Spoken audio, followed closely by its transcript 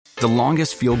The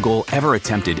longest field goal ever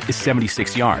attempted is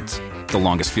 76 yards. The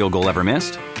longest field goal ever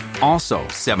missed? Also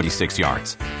 76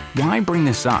 yards. Why bring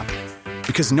this up?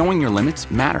 Because knowing your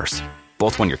limits matters,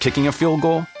 both when you're kicking a field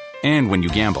goal and when you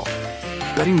gamble.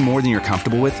 Betting more than you're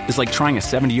comfortable with is like trying a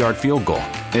 70-yard field goal.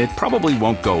 It probably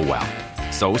won't go well.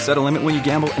 So set a limit when you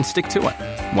gamble and stick to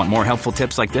it. Want more helpful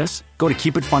tips like this? Go to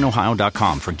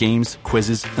keepitfunohio.com for games,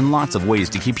 quizzes, and lots of ways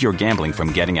to keep your gambling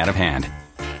from getting out of hand.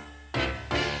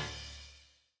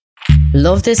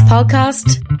 Love this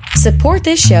podcast? Support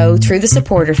this show through the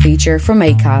supporter feature from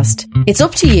Acast. It's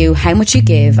up to you how much you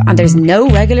give, and there's no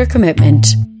regular commitment.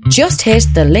 Just hit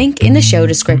the link in the show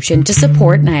description to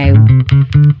support now.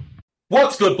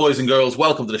 What's good, boys and girls?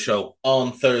 Welcome to the show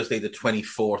on Thursday, the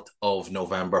 24th of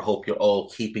November. Hope you're all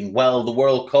keeping well. The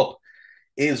World Cup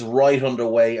is right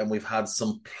underway, and we've had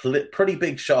some pretty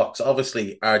big shocks.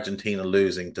 Obviously, Argentina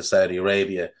losing to Saudi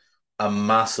Arabia, a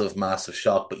massive, massive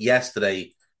shock. But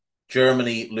yesterday,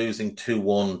 Germany losing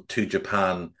 2-1 to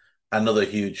Japan, another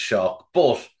huge shock.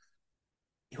 But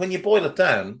when you boil it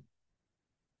down,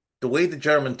 the way the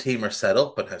German team are set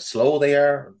up and how slow they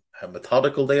are, how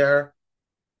methodical they are,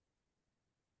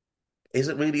 is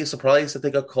it really a surprise that they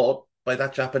got caught by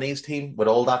that Japanese team with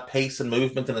all that pace and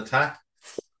movement and attack?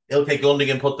 Ilkay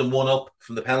Gundogan put them one up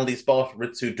from the penalty spot,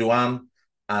 Ritsu Doan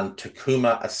and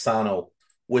Takuma Asano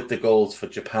with the goals for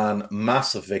Japan.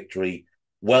 Massive victory.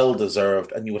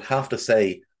 Well-deserved, and you would have to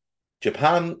say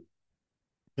Japan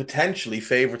potentially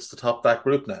favourites to top that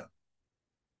group now.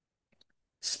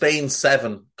 Spain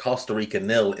 7, Costa Rica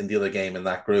 0 in the other game in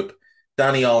that group.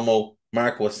 Dani Olmo,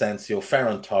 Marco Asensio,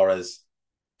 Ferran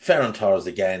Torres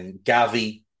again,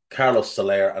 Gavi, Carlos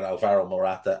Soler and Alvaro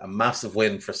Morata. A massive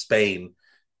win for Spain.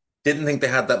 Didn't think they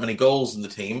had that many goals in the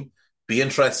team. Be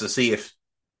interested to see if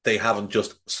they haven't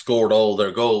just scored all their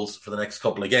goals for the next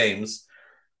couple of games.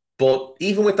 But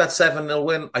even with that 7-0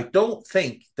 win, I don't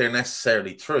think they're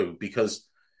necessarily through, because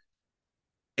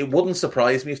it wouldn't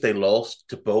surprise me if they lost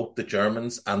to both the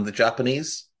Germans and the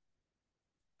Japanese.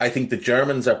 I think the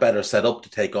Germans are better set up to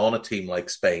take on a team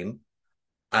like Spain.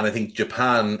 And I think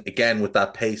Japan, again, with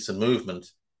that pace and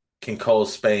movement, can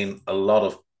cause Spain a lot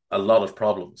of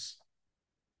problems.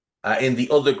 In the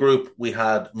other group, we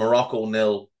had Morocco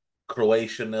 0,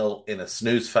 Croatia 0 in a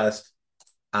snooze fest.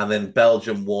 And then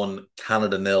Belgium 1,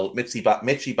 Canada 0. Michy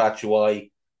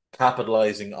Batshuayi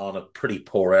capitalising on a pretty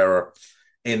poor error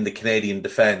in the Canadian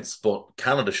defence. But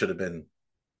Canada should have been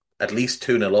at least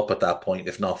 2-0 up at that point,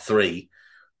 if not 3.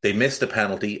 They missed a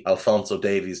penalty, Alphonso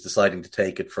Davies deciding to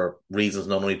take it for reasons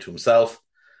not only to himself.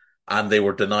 And they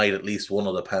were denied at least one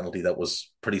other penalty that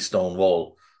was pretty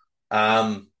stonewall.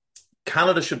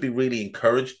 Canada should be really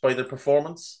encouraged by their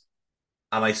performance.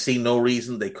 And I see no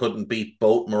reason they couldn't beat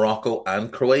both Morocco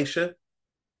and Croatia.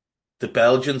 The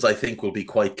Belgians, I think, will be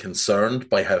quite concerned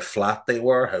by how flat they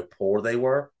were, how poor they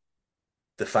were.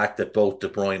 The fact that both De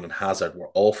Bruyne and Hazard were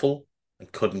awful and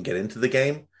couldn't get into the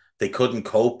game. They couldn't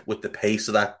cope with the pace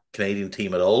of that Canadian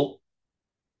team at all.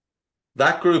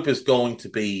 That group is going to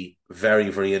be very,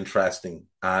 very interesting.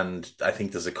 And I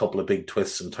think there's a couple of big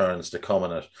twists and turns to come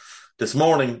in it. This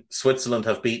morning, Switzerland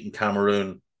have beaten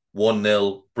Cameroon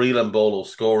 1-0, Breel Mbolo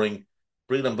scoring.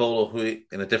 Breel Mbolo, who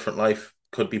in a different life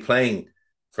could be playing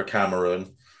for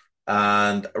Cameroon.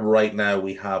 And right now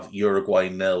we have Uruguay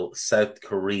 0, South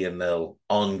Korea 0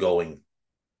 ongoing.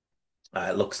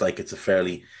 It looks like it's a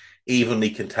fairly evenly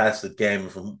contested game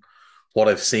from what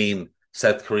I've seen.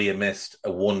 South Korea missed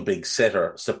a one big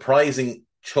sitter. Surprising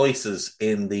choices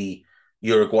in the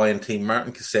Uruguayan team.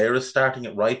 Martin Caceres starting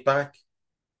at right back.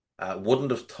 Wouldn't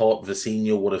have thought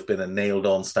Vecino would have been a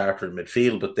nailed-on starter in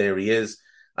midfield, but there he is.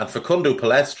 And Facundo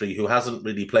Pellistri, who hasn't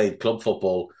really played club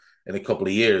football in a couple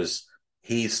of years,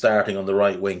 he's starting on the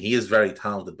right wing. He is very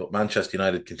talented, but Manchester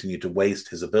United continue to waste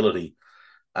his ability.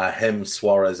 Him,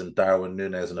 Suarez and Darwin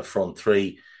Núñez in a front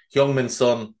three. Heung-min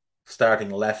Son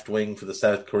starting left wing for the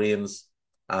South Koreans,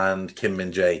 and Kim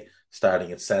Min-jae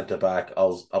starting at centre-back.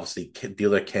 Obviously, the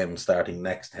other Kim starting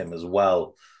next to him as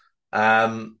well.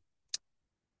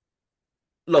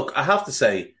 Look, I have to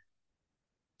say,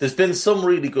 there's been some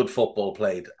really good football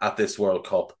played at this World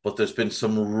Cup, but there's been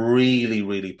some really,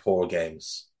 really poor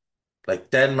games. Like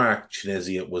Denmark,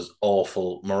 Tunisia was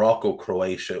awful. Morocco,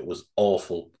 Croatia was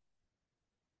awful.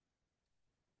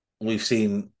 We've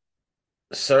seen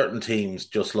certain teams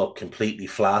just look completely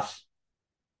flat.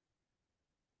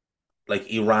 Like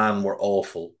Iran were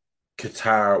awful.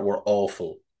 Qatar were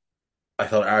awful. I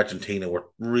thought Argentina were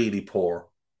really poor.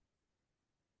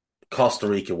 Costa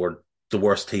Rica were the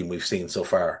worst team we've seen so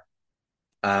far.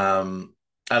 And,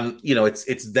 you know,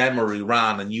 it's them or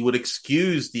Iran, and you would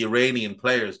excuse the Iranian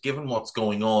players, given what's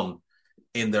going on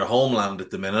in their homeland at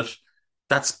the minute.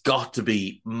 That's got to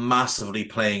be massively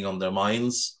playing on their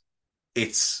minds.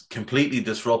 It's completely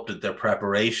disrupted their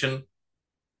preparation.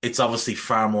 It's obviously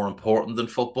far more important than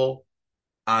football.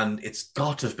 And it's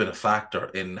got to have been a factor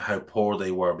in how poor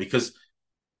they were, because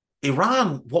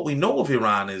Iran, what we know of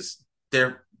Iran is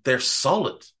they're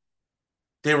solid.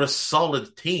 They're a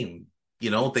solid team.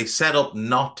 They set up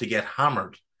not to get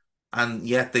hammered, and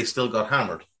yet they still got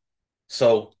hammered.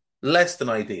 So less than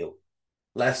ideal.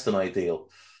 Less than ideal.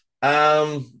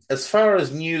 As far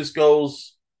as news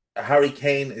goes, Harry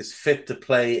Kane is fit to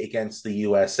play against the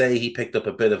USA. He picked up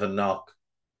a bit of a knock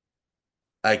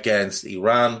against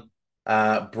Iran.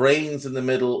 Brains in the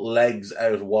middle, legs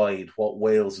out wide. What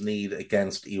Wales need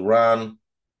against Iran.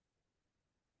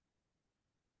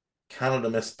 Canada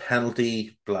missed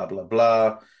penalty, blah, blah,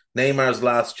 blah. Neymar's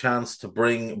last chance to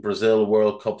bring Brazil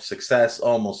World Cup success,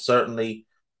 almost certainly.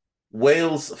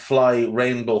 Wales fly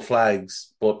rainbow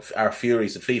flags, but are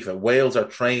furious at FIFA. Wales are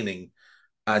training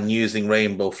and using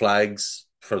rainbow flags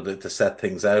to set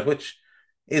things out, which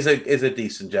is a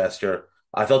decent gesture.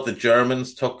 I thought the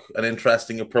Germans took an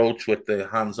interesting approach with the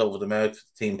hands over the mouth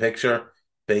team picture,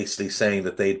 basically saying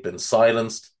that they'd been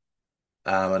silenced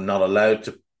and not allowed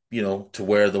to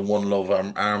wear the One Love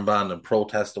armband and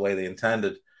protest the way they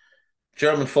intended.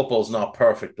 German football is not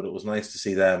perfect, but it was nice to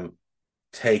see them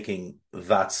taking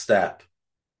that step.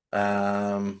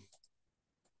 Ronaldo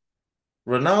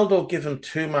given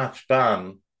 2-match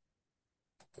ban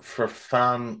for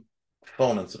fan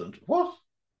phone incident. What?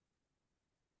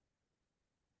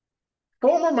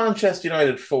 Former Manchester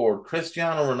United forward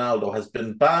Cristiano Ronaldo has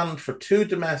been banned for 2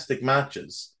 domestic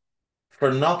matches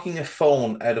for knocking a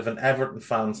phone out of an Everton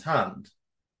fan's hand.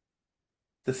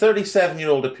 The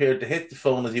 37-year-old appeared to hit the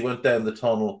phone as he went down the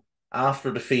tunnel after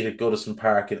a defeat at Goodison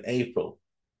Park in April.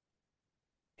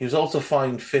 He was also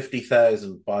fined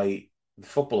 50,000 by the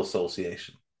Football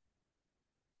Association.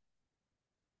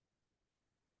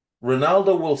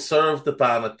 Ronaldo will serve the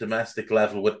ban at domestic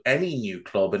level with any new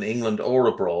club in England or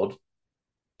abroad,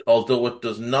 although it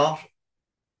does not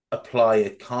apply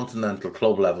at continental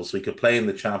club level, so he could play in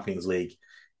the Champions League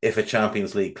if a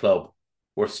Champions League club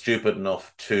were stupid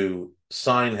enough to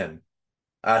sign him.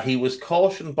 He was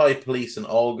cautioned by police in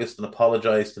August and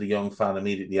apologised to the young fan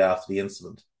immediately after the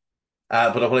incident.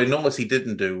 But what I noticed he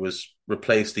didn't do was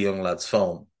replace the young lad's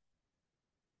phone.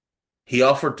 He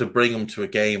offered to bring him to a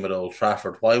game at Old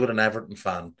Trafford. Why would an Everton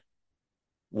fan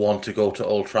want to go to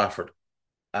Old Trafford?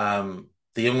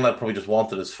 The young lad probably just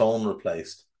wanted his phone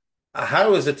replaced.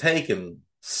 How has it taken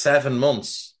 7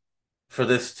 months for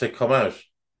this to come out?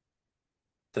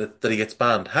 That he gets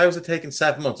banned? How has it taken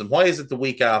 7 months? And why is it the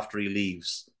week after he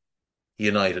leaves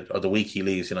United, or the week he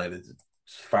leaves United?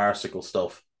 It's farcical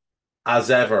stuff,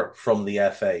 as ever, from the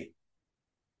FA.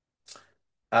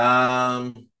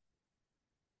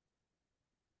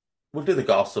 We'll do the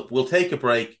gossip. We'll take a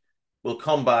break. We'll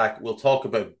come back. We'll talk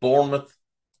about Bournemouth.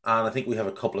 And I think we have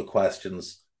a couple of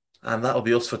questions. And that'll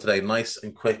be us for today. Nice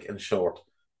and quick and short.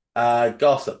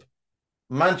 Gossip.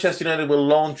 Manchester United will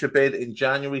launch a bid in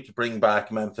January to bring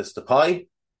back Memphis Depay.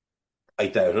 I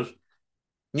doubt it.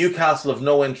 Newcastle have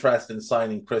no interest in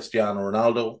signing Cristiano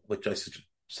Ronaldo, which I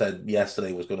said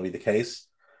yesterday was going to be the case.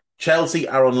 Chelsea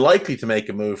are unlikely to make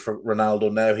a move for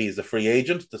Ronaldo now he is a free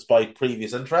agent, despite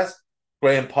previous interest.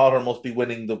 Graham Potter must be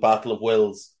winning the battle of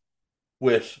wills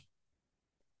with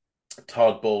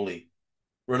Todd Bowley.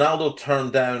 Ronaldo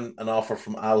turned down an offer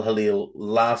from Al Hilal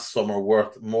last summer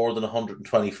worth more than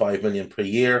 125 million per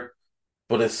year,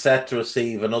 but is set to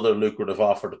receive another lucrative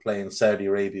offer to play in Saudi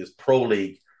Arabia's Pro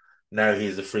League. Now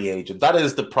he's a free agent. That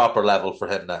is the proper level for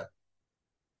him now.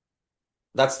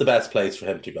 That's the best place for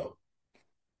him to go.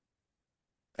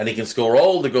 And he can score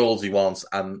all the goals he wants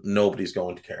and nobody's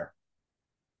going to care.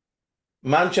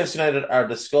 Manchester United are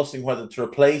discussing whether to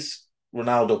replace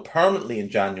Ronaldo permanently in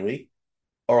January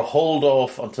or hold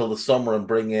off until the summer and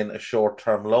bring in a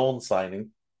short-term loan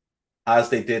signing, as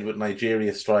they did with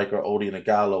Nigeria striker Odion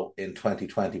Ighalo in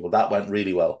 2020. Well, that went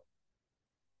really well.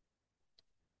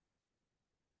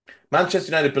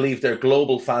 Manchester United believe their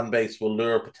global fan base will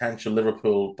lure potential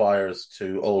Liverpool buyers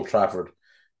to Old Trafford.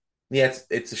 Yeah,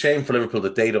 it's a shame for Liverpool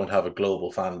that they don't have a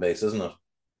global fan base, isn't it?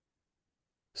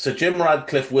 So Jim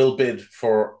Radcliffe will bid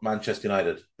for Manchester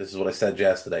United. This is what I said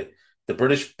yesterday. The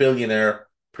British billionaire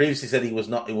previously said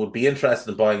he would be interested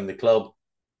in buying the club,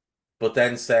 but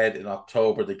then said in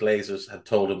October the Glazers had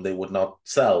told him they would not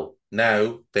sell.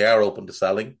 Now they are open to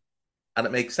selling, and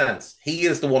it makes sense. He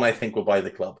is the one I think will buy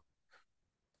the club.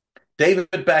 David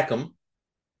Beckham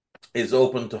is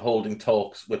open to holding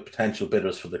talks with potential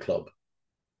bidders for the club.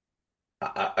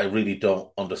 I really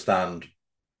don't understand.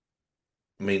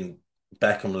 I mean,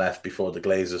 Beckham left before the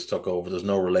Glazers took over. There's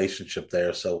no relationship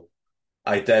there, so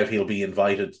I doubt he'll be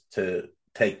invited to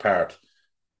take part.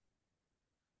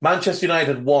 Manchester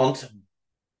United want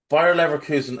Bayer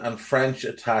Leverkusen and French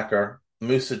attacker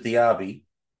Moussa Diaby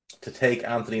to take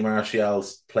Anthony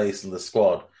Martial's place in the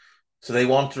squad. So they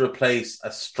want to replace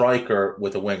a striker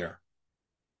with a winger,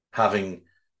 having,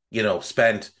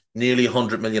 spent nearly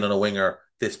 100 million on a winger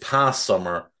this past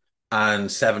summer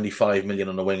and 75 million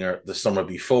on a winger the summer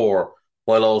before,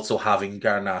 while also having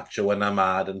Garnacho and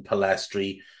Ahmad and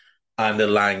Palestri and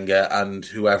Elanga and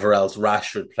whoever else.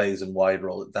 Rashford plays in wide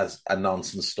role. That's a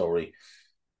nonsense story.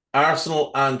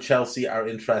 Arsenal and Chelsea are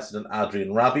interested in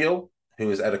Adrien Rabiot,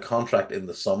 who is out of contract in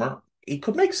the summer. He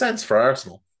could make sense for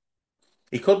Arsenal.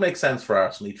 He'd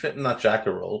fit in that Xhaka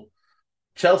role.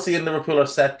 Chelsea and Liverpool are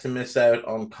set to miss out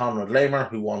on Konrad Laimer,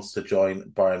 who wants to join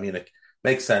Bayern Munich.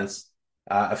 Makes sense.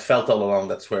 I felt all along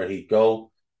that's where he'd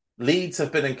go. Leeds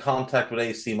have been in contact with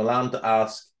AC Milan to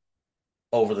ask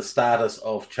over the status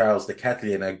of Charles de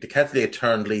Ketelaere. Now, de Ketelaere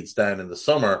turned Leeds down in the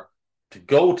summer to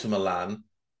go to Milan.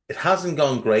 It hasn't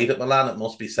gone great at Milan, it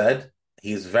must be said.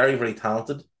 He is very, very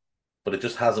talented, but it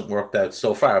just hasn't worked out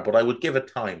so far. But I would give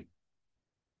it time.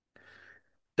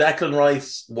 Declan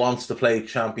Rice wants to play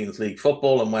Champions League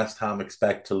football, and West Ham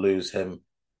expect to lose him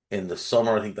in the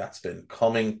summer. I think that's been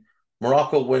coming.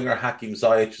 Morocco winger Hakim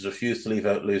Ziyech has refused to leave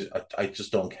out. I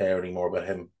just don't care anymore about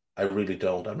him. I really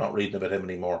don't. I'm not reading about him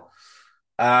anymore.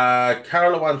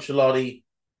 Carlo Ancelotti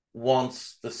wanted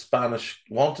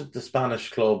the Spanish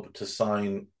club to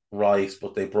sign Rice,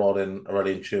 but they brought in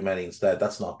Aurelien Tchouameni instead.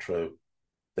 That's not true.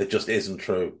 It just isn't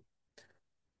true.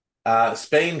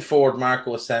 Spain forward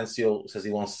Marco Asensio says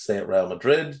he wants to stay at Real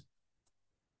Madrid.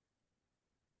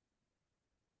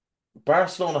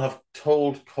 Barcelona have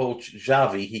told coach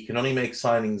Xavi he can only make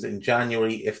signings in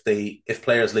January if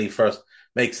players leave first.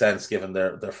 Makes sense given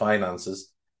their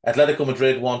finances. Atletico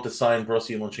Madrid want to sign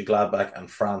Borussia Mönchengladbach and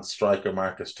France striker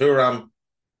Marcus Thuram.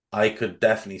 I could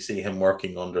definitely see him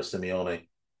working under Simeone.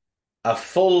 A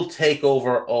full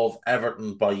takeover of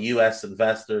Everton by US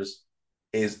investors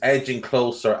is edging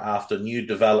closer after new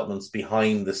developments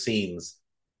behind the scenes.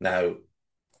 Now,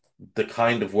 the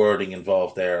kind of wording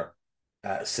involved there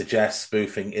suggests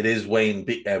spoofing. It is Wayne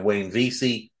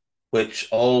Vesey, which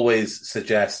always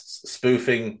suggests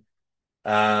spoofing.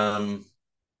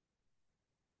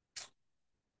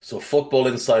 So Football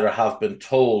Insider have been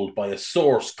told by a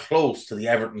source close to the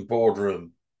Everton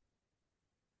boardroom.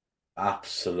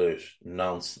 Absolute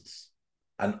nonsense.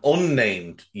 An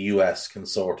unnamed US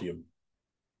consortium.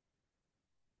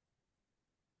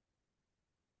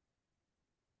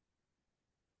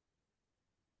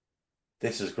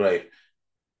 This is great.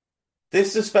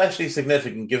 This is especially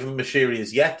significant given Moshiri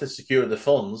is yet to secure the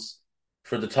funds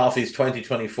for the Toffees'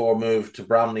 2024 move to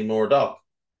Bramley Moor Dock.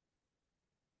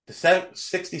 The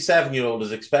 67-year-old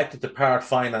is expected to part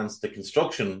finance the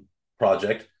construction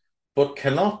project, but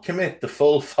cannot commit the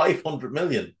full 500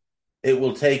 million it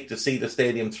will take to see the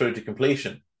stadium through to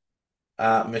completion.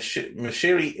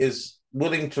 Moshiri is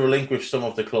willing to relinquish some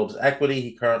of the club's equity.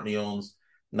 He currently owns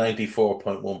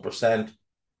 94.1%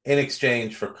 in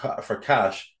exchange for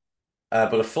cash,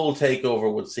 but a full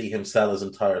takeover would see him sell his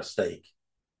entire stake.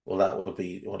 Well, that would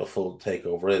be what a full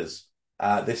takeover is.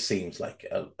 This seems like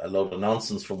a load of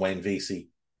nonsense from Wayne Vesey,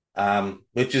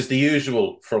 which is the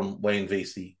usual from Wayne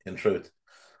Vesey, in truth.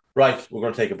 Right, we're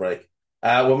going to take a break.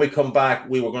 When we come back,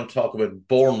 we were going to talk about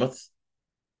Bournemouth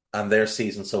and their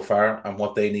season so far and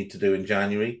what they need to do in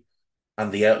January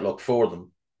and the outlook for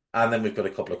them. And then we've got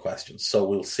a couple of questions. So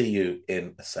we'll see you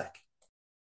in a sec.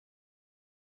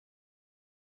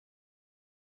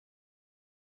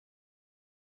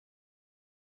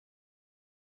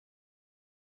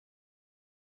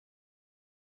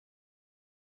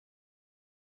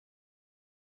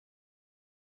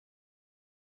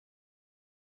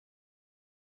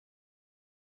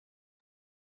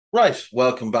 Right,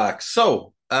 welcome back.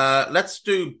 So let's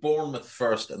do Bournemouth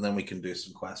first, and then we can do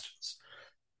some questions.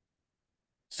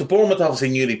 So Bournemouth, obviously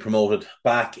newly promoted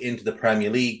back into the Premier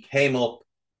League, came up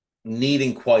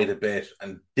needing quite a bit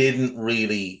and didn't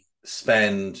really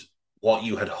spend what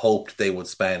you had hoped they would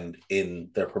spend in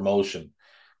their promotion.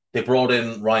 They brought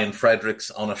in Ryan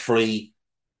Fredericks on a free,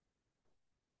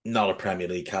 not a Premier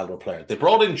League caliber player. They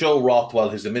brought in Joe Rothwell,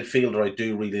 who's a midfielder I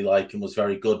do really like and was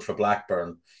very good for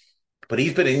Blackburn. But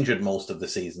he's been injured most of the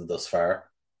season thus far.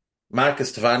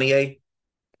 Marcus Tavernier,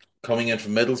 coming in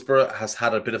from Middlesbrough, has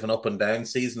had a bit of an up and down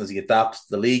season as he adapts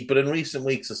to the league, but in recent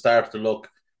weeks has started to look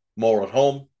more at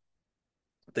home.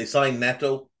 They signed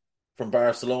Neto from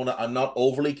Barcelona. I'm not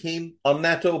overly keen on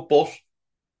Neto, but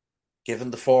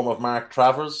given the form of Mark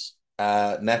Travers,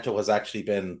 Neto has actually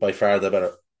been by far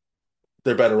their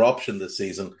better option this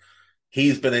season.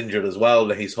 He's been injured as well.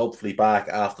 He's hopefully back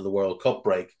after the World Cup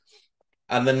break.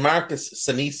 And then Marcus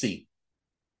Senesi,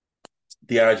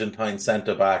 the Argentine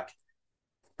centre-back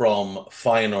from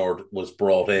Feyenoord, was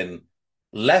brought in.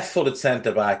 Left-footed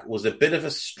centre-back was a bit of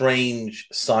a strange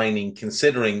signing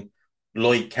considering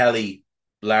Lloyd Kelly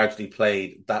largely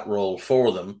played that role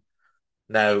for them.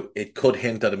 Now, it could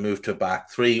hint at a move to a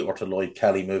back three or to Lloyd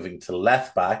Kelly moving to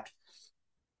left-back.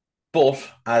 But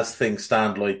as things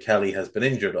stand, Lloyd Kelly has been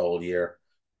injured all year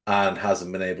and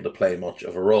hasn't been able to play much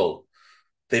of a role.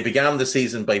 They began the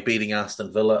season by beating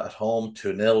Aston Villa at home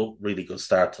 2-0, really good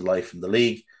start to life in the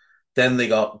league. Then they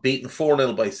got beaten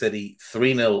 4-0 by City,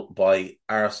 3-0 by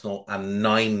Arsenal, and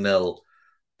 9-0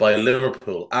 by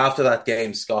Liverpool. After that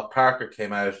game, Scott Parker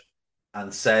came out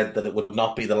and said that it would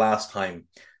not be the last time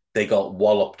they got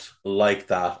walloped like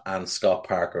that, and Scott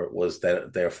Parker was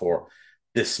therefore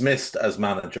dismissed as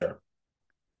manager.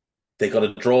 They got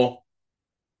a draw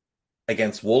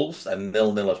against Wolves and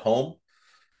 0-0 at home.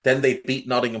 Then they beat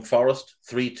Nottingham Forest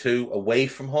 3-2 away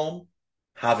from home,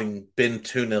 having been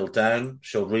 2-0 down,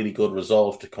 showed really good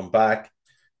resolve to come back.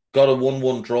 Got a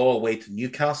 1-1 draw away to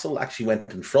Newcastle, actually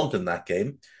went in front in that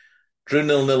game. Drew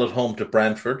 0-0 at home to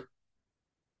Brentford.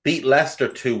 Beat Leicester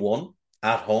 2-1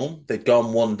 at home. They'd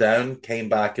gone 1 down, came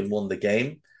back and won the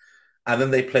game. And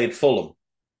then they played Fulham.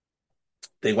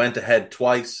 They went ahead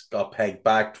twice, got pegged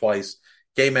back twice.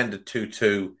 Game ended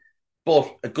 2-2,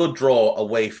 but a good draw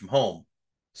away from home.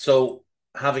 So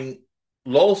having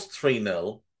lost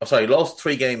 3-0, lost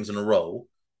 3 games in a row,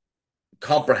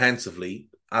 comprehensively,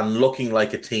 and looking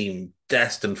like a team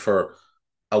destined for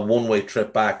a one-way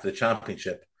trip back to the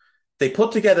Championship, they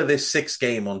put together this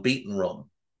 6-game unbeaten run,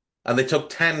 and they took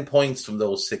 10 points from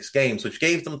those 6 games, which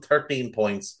gave them 13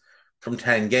 points from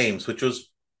 10 games, which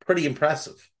was pretty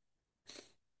impressive.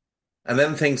 And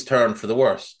then things turned for the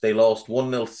worse. They lost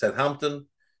 1-0 to Southampton.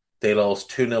 They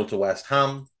lost 2-0 to West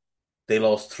Ham. They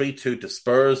lost 3-2 to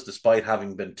Spurs, despite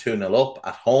having been 2-0 up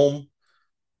at home.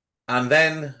 And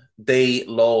then they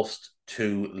lost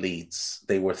to Leeds.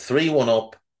 They were 3-1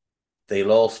 up. They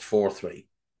lost 4-3.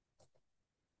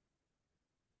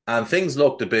 And things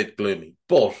looked a bit gloomy.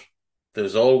 But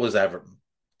there's always Everton.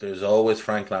 There's always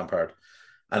Frank Lampard.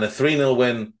 And a 3-0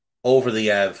 win over the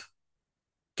Ev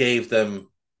gave them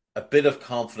a bit of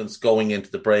confidence going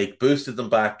into the break, boosted them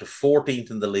back to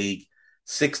 14th in the league,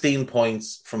 16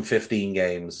 points from 15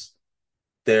 games.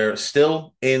 They're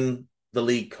still in the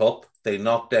League Cup. They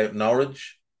knocked out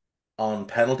Norwich on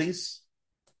penalties,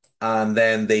 and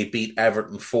then they beat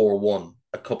Everton 4-1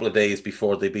 a couple of days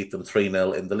before they beat them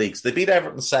 3-0 in the league. So they beat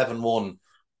Everton 7-1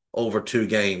 over 2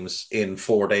 games in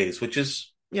 4 days, which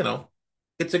is,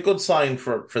 it's a good sign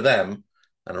for them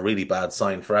and a really bad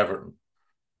sign for Everton.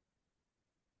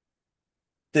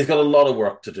 They've got a lot of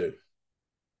work to do.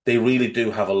 They really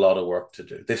do have a lot of work to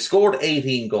do. They've scored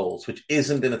 18 goals, which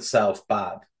isn't in itself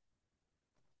bad,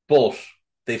 but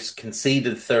they've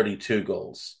conceded 32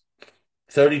 goals.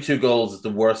 32 goals is the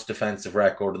worst defensive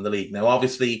record in the league. Now,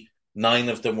 obviously, 9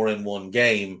 of them were in one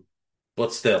game,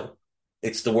 but still,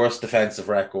 it's the worst defensive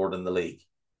record in the league.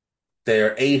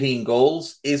 Their 18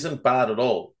 goals isn't bad at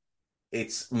all.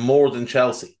 It's more than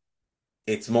Chelsea.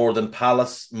 It's more than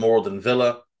Palace, more than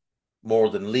Villa, more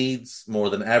than Leeds, more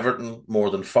than Everton,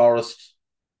 more than Forest,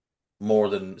 more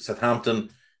than Southampton,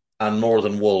 and more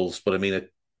than Wolves. But I mean, a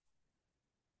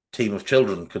team of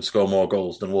children could score more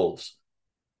goals than Wolves.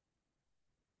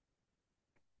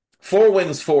 4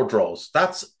 wins, 4 draws.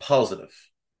 That's positive.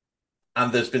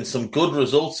 And there's been some good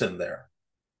results in there.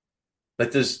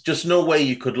 Like, there's just no way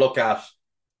you could look at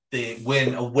the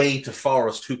win away to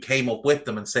Forest, who came up with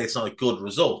them, and say it's not a good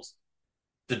result.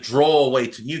 The draw away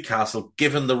to Newcastle,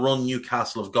 given the run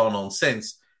Newcastle have gone on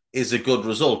since, is a good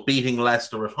result. Beating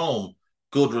Leicester at home,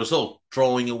 good result.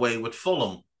 Drawing away with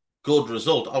Fulham, good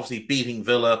result. Obviously beating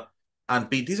Villa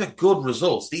these are good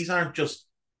results. These aren't just,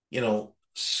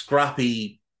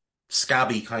 scrappy,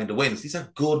 scabby kind of wins. These are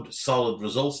good, solid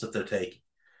results that they're taking.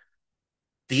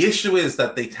 The issue is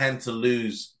that they tend to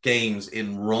lose games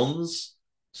in runs.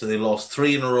 So they lost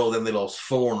 3 in a row, then they lost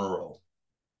 4 in a row.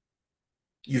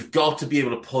 You've got to be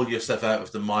able to pull yourself out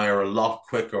of the mire a lot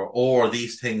quicker, or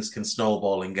these things can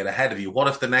snowball and get ahead of you. What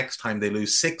if the next time they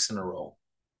lose 6 in a row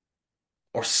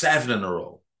or 7 in a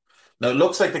row? Now, it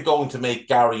looks like they're going to make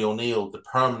Gary O'Neill the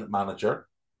permanent manager.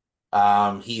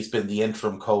 He's been the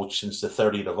interim coach since the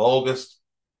 30th of August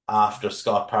after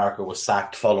Scott Parker was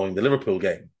sacked following the Liverpool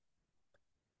game.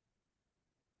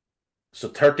 So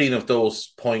 13 of those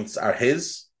points are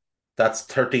his. That's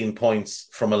 13 points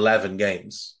from 11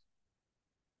 games.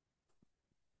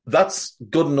 That's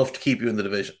good enough to keep you in the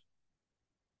division.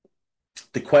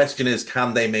 The question is,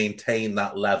 can they maintain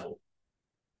that level?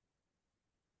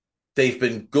 They've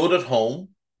been good at home.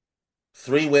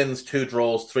 3 wins, 2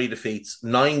 draws, 3 defeats,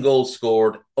 9 goals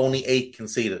scored, only 8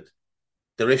 conceded.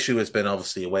 Their issue has been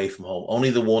obviously away from home. Only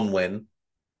the 1 win,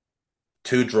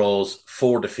 2 draws,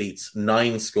 4 defeats,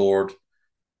 9 scored,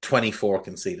 24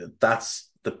 conceded. That's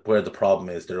where the problem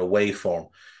is. They're away form.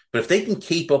 But if they can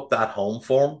keep up that home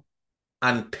form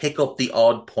and pick up the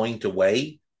odd point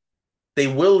away, they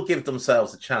will give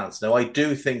themselves a chance. Now, I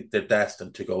do think they're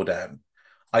destined to go down.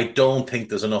 I don't think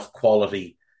there's enough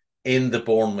quality in the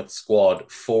Bournemouth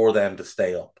squad for them to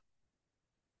stay up.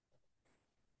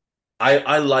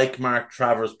 I like Mark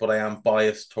Travers, but I am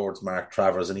biased towards Mark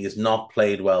Travers, and he has not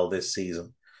played well this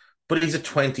season. But he's a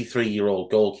 23-year-old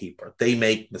goalkeeper. They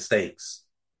make mistakes.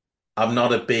 I'm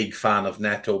not a big fan of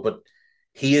Neto, but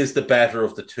he is the better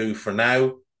of the two for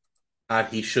now, and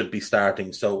he should be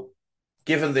starting. So,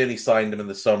 given they only signed him in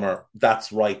the summer,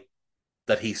 that's right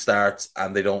that he starts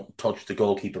and they don't touch the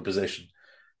goalkeeper position.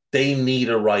 They need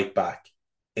a right back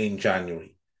in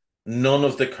January. None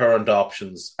of the current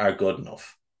options are good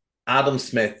enough. Adam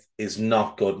Smith is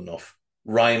not good enough.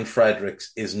 Ryan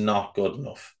Fredericks is not good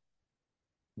enough.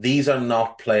 These are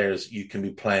not players you can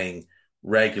be playing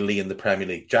regularly in the Premier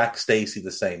League. Jack Stacey,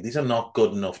 the same. These are not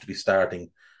good enough to be starting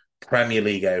Premier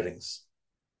League outings.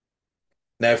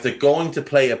 Now, if they're going to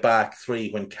play a back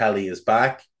three when Kelly is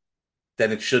back,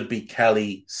 then it should be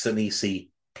Kelly, Senesi,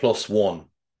 +1.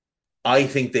 I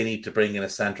think they need to bring in a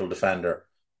central defender.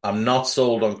 I'm not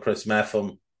sold on Chris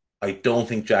Meffam. I don't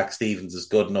think Jack Stevens is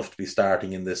good enough to be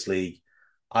starting in this league.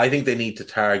 I think they need to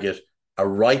target a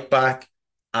right back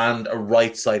and a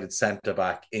right-sided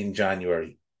centre-back in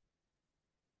January.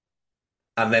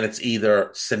 And then it's either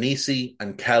Senesi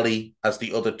and Kelly as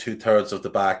the other 2/3 of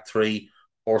the back three,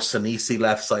 or Senesi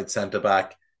left-side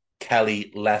centre-back,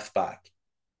 Kelly left-back.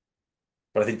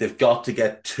 But I think they've got to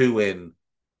get 2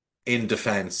 in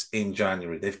defence in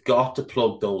January. They've got to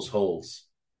plug those holes.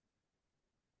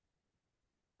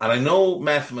 And I know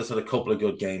Meffam has had a couple of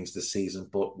good games this season,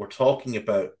 but we're talking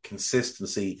about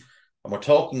consistency and we're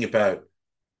talking about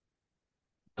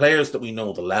players that we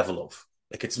know the level of.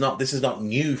 Like, this is not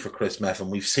new for Chris Meffam.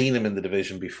 We've seen him in the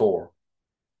division before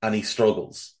and he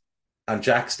struggles. And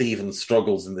Jack Stevens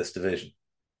struggles in this division.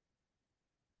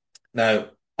 Now,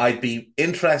 I'd be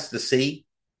interested to see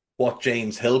what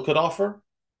James Hill could offer.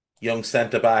 Young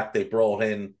centre-back they brought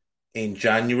in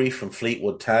January from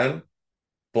Fleetwood Town.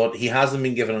 But he hasn't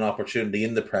been given an opportunity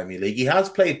in the Premier League. He has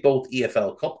played both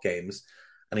EFL Cup games,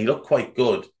 and he looked quite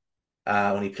good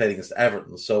when he played against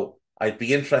Everton. So I'd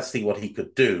be interested to see what he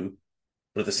could do.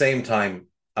 But at the same time,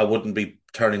 I wouldn't be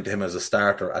turning to him as a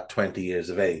starter at 20 years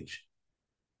of age.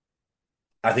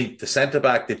 I think the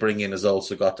centre-back they bring in has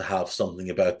also got to have something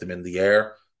about them in the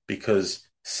air, because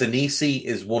Senesi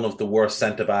is one of the worst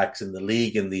centre-backs in the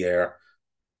league in the air.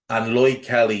 And Lloyd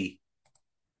Kelly,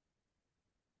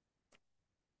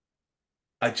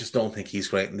 I just don't think he's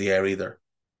great in the air either.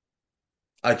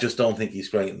 I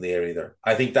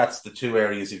think that's the 2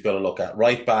 areas you've got to look at.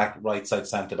 Right back, right side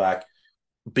centre back,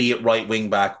 be it right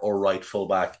wing back or right full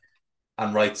back,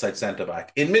 and right side centre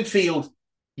back. In midfield,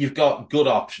 you've got good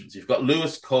options. You've got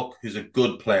Lewis Cook, who's a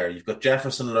good player. You've got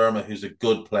Jefferson Lerma, who's a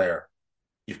good player.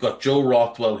 You've got Joe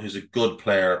Rothwell, who's a good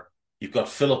player. You've got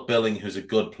Philip Billing, who's a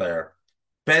good player.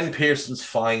 Ben Pearson's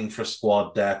fine for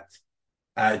squad depth.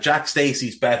 Jack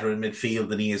Stacey's better in midfield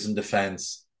than he is in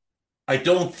defence. I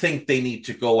don't think they need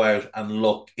to go out and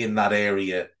look in that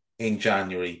area in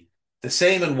January. The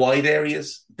same in wide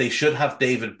areas. They should have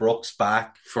David Brooks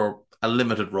back for a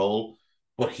limited role,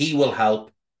 but he will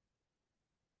help.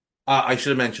 I should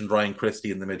have mentioned Ryan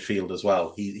Christie in the midfield as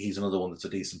well. He's another one that's a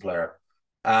decent player.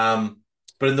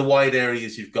 But in the wide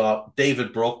areas, you've got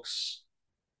David Brooks,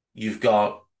 you've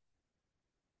got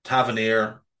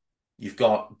Tavernier, you've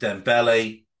got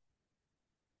Dembele,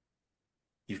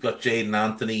 you've got Jaden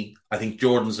Anthony. I think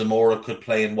Jordan Zamora could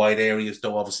play in wide areas,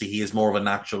 though obviously he is more of a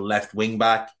natural left wing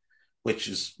back, which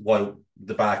is why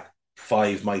the back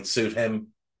 5 might suit him.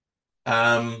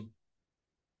 Up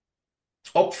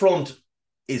front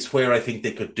is where I think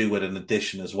they could do with an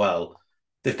addition as well.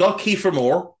 They've got Kiefer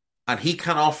Moore, and he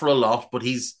can offer a lot, but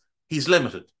he's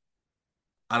limited.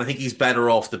 And I think he's better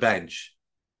off the bench.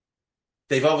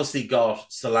 They've obviously got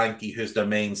Solanke, who's their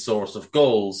main source of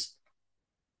goals.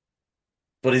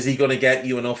 But is he going to get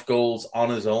you enough goals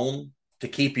on his own to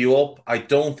keep you up? I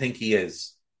don't think he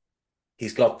is.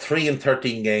 He's got 3 in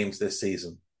 13 games this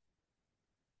season.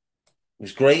 He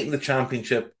was great in the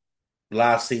Championship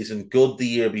last season, good the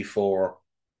year before.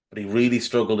 but he really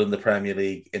struggled in the Premier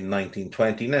League in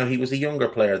 1920. Now, he was a younger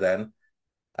player then.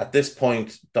 At this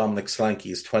point, Dominic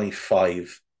Solanke is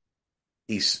 25.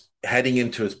 He's heading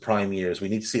into his prime years. We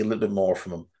need to see a little bit more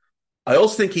from him. I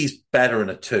also think he's better in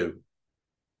a two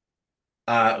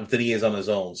than he is on his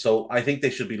own. So I think they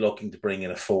should be looking to bring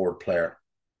in a forward player.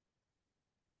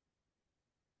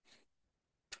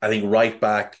 I think right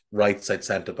back, right side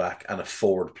centre back, and a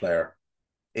forward player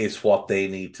is what they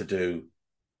need to do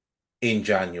in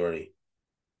January.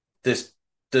 There's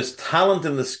talent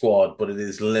in the squad, but it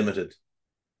is limited.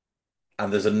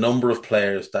 And there's a number of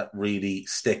players that really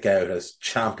stick out as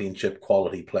championship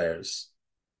quality players.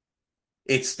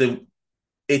 It's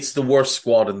the worst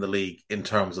squad in the league in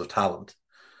terms of talent.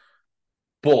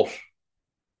 But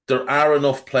there are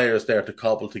enough players there to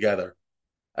cobble together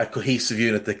a cohesive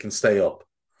unit that can stay up.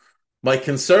 My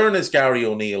concern is Gary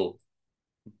O'Neill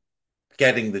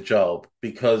getting the job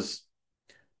because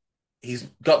he's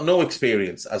got no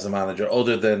experience as a manager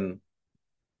other than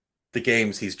the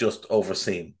games he's just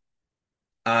overseen.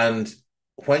 And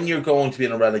when you're going to be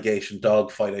in a relegation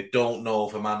dogfight, I don't know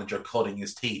if a manager cutting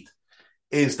his teeth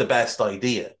is the best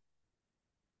idea.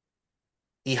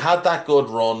 He had that good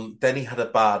run, then he had a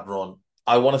bad run.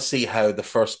 I want to see how the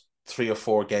first 3 or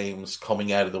 4 games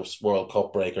coming out of the World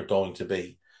Cup break are going to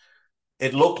be.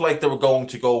 It looked like they were going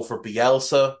to go for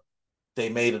Bielsa. They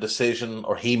made a decision,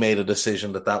 or he made a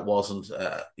decision that wasn't,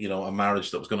 a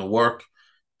marriage that was going to work.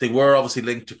 They were obviously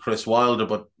linked to Chris Wilder,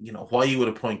 but why you would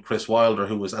appoint Chris Wilder,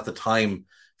 who was at the time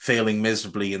failing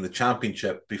miserably in the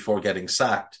Championship before getting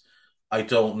sacked, I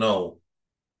don't know.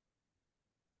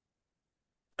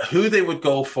 Who they would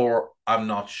go for, I'm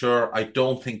not sure. I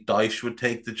don't think Dyche would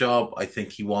take the job. I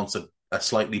think he wants a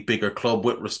slightly bigger club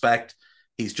with respect.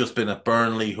 He's just been at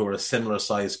Burnley, who are a similar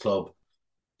sized club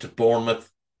to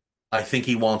Bournemouth. I think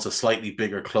he wants a slightly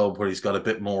bigger club where he's got a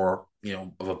bit more,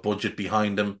 of a budget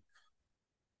behind him.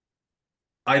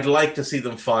 I'd like to see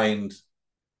them find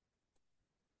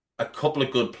a couple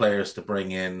of good players to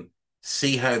bring in,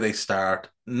 see how they start,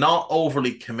 not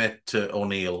overly commit to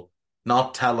O'Neill,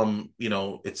 not tell him,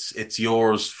 it's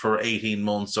yours for 18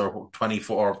 months or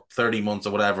 24 or 30 months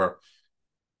or whatever.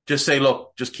 Just say,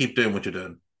 look, just keep doing what you're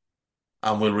doing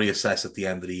and we'll reassess at the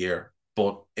end of the year.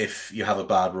 But if you have a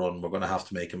bad run, we're going to have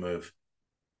to make a move.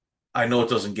 I know it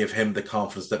doesn't give him the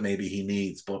confidence that maybe he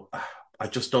needs, but I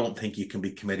just don't think you can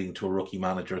be committing to a rookie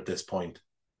manager at this point.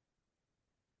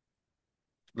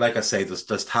 Like I say,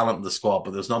 there's talent in the squad,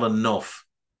 but there's not enough.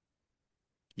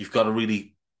 You've got to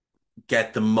really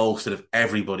get the most out of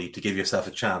everybody to give yourself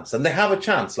a chance. And they have a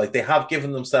chance. Like, they have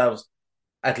given themselves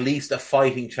at least a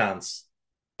fighting chance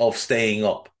of staying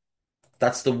up.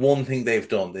 That's the one thing they've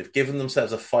done. They've given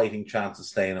themselves a fighting chance of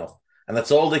staying up. And that's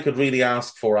all they could really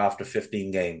ask for after 15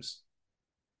 games.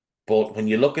 But when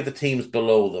you look at the teams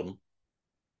below them,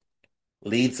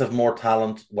 Leeds have more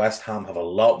talent. West Ham have a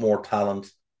lot more talent.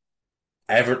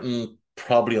 Everton,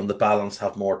 probably on the balance,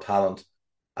 have more talent.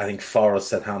 I think Forest,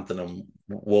 Southampton and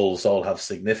Wolves all have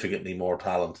significantly more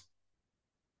talent.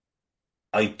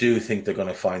 I do think they're going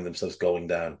to find themselves going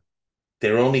down.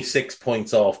 They're only 6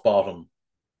 points off bottom.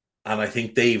 And I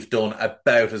think they've done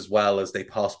about as well as they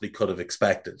possibly could have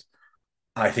expected.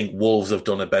 I think Wolves have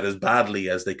done about as badly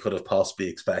as they could have possibly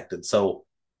expected. So,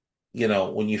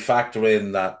 when you factor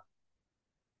in that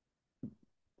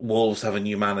Wolves have a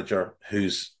new manager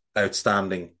who's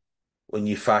outstanding, when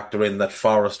you factor in that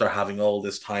Forest are having all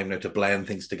this time now to blend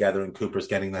things together and Cooper's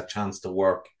getting that chance to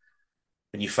work,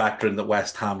 when you factor in that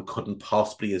West Ham couldn't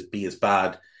possibly be as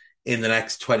bad in the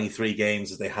next 23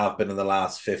 games as they have been in the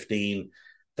last 15,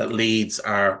 that Leeds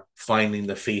are finding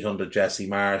their feet under Jesse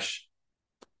Marsh,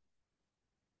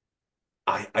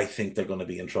 I think they're going to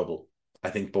be in trouble. I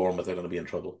think Bournemouth are going to be in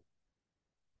trouble.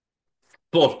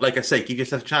 But, like I say, give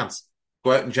yourself a chance.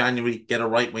 Go out in January, get a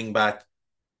right wing back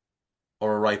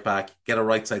or a right back, get a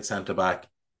right side centre back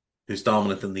who's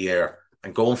dominant in the air,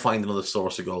 and go and find another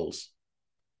source of goals.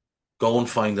 Go and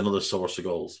find another source of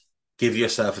goals. Give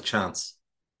yourself a chance.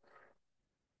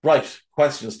 Right,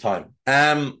 questions time.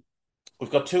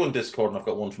 We've got 2 in Discord and I've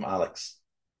got 1 from Alex.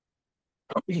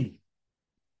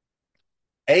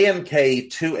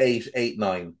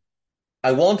 AMK2889.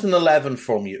 I want an 11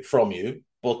 from you,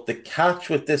 but the catch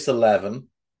with this 11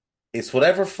 is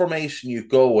whatever formation you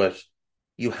go with,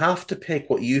 you have to pick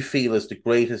what you feel is the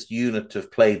greatest unit to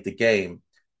have played the game.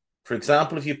 For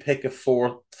example, if you pick a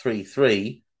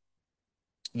 4-3-3,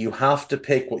 you have to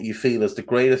pick what you feel is the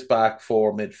greatest back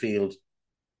 4, midfield,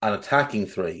 and attacking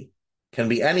 3. Can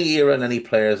be any era and any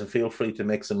players, and feel free to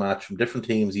mix and match from different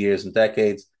teams, years, and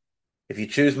decades. If you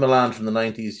choose Milan from the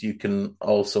 90s, you can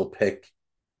also pick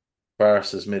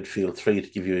Barca's midfield three to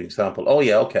give you an example. Oh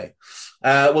yeah, okay.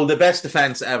 Well, the best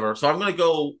defense ever. So I'm going to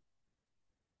go.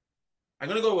 I'm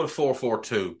going to go with a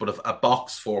 4-4-2, but a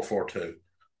box 4-4-2.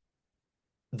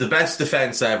 The best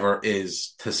defense ever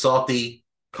is Tassotti,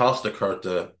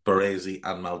 Costacurta, Baresi,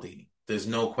 and Maldini. There's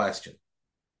no question.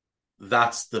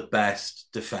 That's the best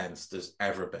defense there's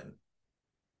ever been.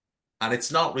 And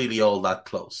it's not really all that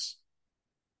close.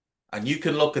 And you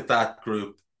can look at that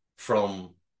group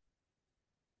from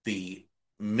the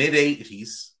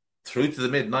mid-80s through to the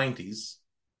mid-90s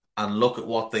and look at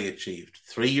what they achieved.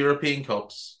 3 European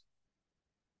Cups,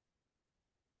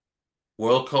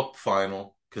 World Cup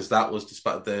final, because that was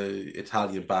despite the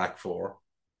Italian back four.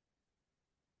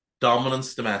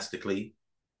 Dominance domestically.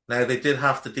 Now, they did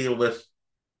have to deal with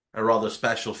a rather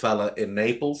special fella in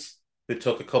Naples who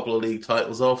took a couple of league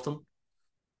titles off them.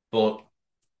 But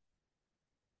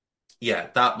yeah,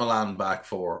 that Milan back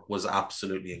four was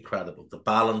absolutely incredible. The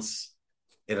balance,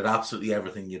 it had absolutely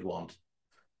everything you'd want.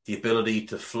 The ability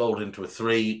to float into a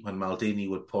three when Maldini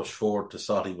would push forward,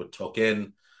 Tassotti would tuck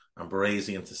in, and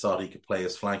Baresi and Tassotti could play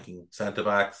as flanking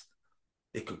centre-backs.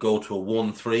 It could go to a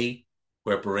 1-3,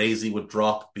 where Baresi would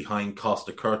drop behind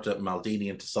Costacurta, Maldini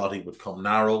and Tassotti would come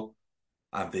narrow,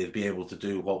 and they'd be able to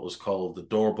do what was called the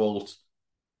door bolt.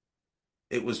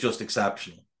 It was just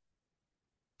exceptional.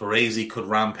 Baresi could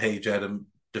rampage out of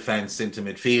defence into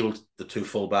midfield. The two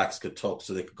fullbacks could tuck,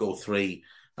 so they could go 3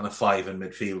 and a 5 in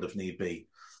midfield if need be.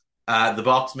 The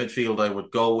box midfield I would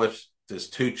go with, there's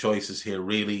two choices here,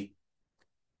 really.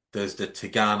 There's the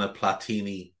Tigana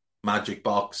Platini Magic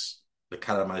Box, the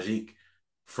Carte Magique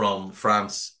from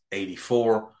France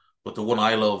 84. But the one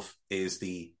I love is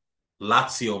the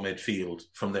Lazio midfield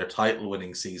from their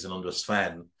title-winning season under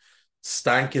Sven.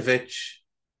 Stankovic,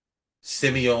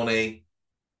 Simeone,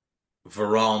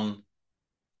 Veron,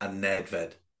 and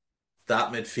Nedved.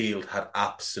 That midfield had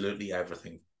absolutely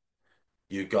everything.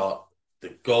 You got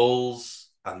the goals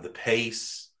and the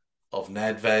pace of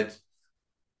Nedved.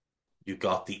 You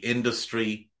got the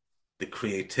industry, the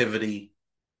creativity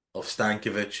of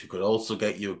Stankovic, who could also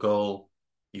get you a goal.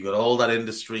 You got all that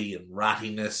industry and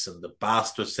rattiness and the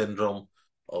bastard syndrome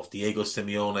of Diego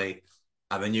Simeone.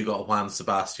 And then you got Juan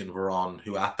Sebastian Veron,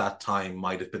 who at that time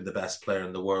might have been the best player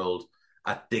in the world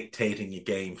at dictating a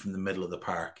game from the middle of the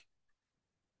park.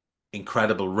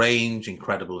 Incredible range,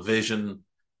 incredible vision,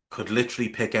 could literally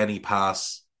pick any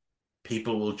pass.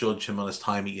 People will judge him on his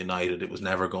time at United. It was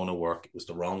never going to work. It was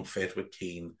the wrong fit with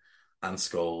Keane and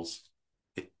Scholes.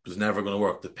 It was never going to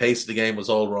work. The pace of the game was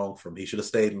all wrong for him. He should have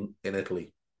stayed in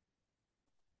Italy.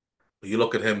 But you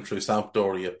look at him through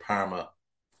Sampdoria, Parma,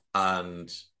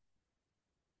 and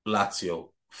Lazio.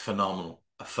 Phenomenal.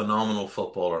 A phenomenal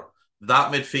footballer.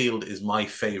 That midfield is my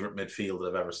favourite midfield that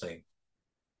I've ever seen.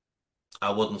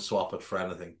 I wouldn't swap it for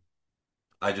anything.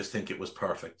 I just think it was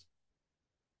perfect.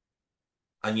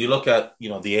 And you look at,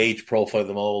 the age profile of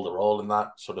them all, they're all in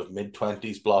that sort of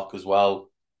mid-20s block as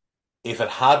well. If it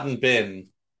hadn't been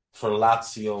for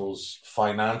Lazio's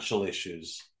financial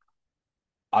issues,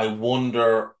 I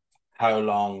wonder how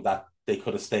long that they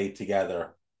could have stayed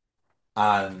together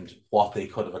and what they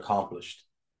could have accomplished.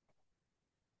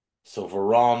 So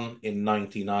Veron in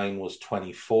 99 was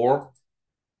 24.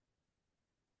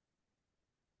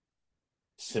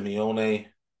 Simeone,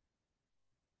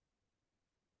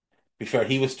 be fair,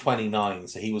 he was 29,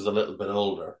 so he was a little bit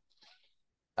older.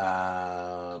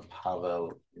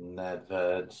 Pavel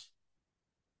Nedved.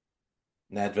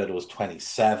 Nedved was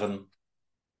 27.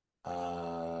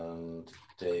 And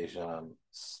Dejan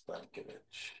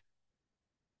Stankovic.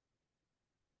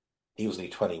 He was only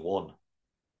 21.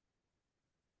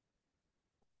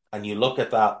 And you look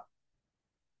at that.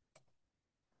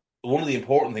 One of the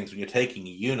important things when you're taking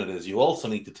a unit is you also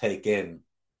need to take in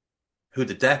who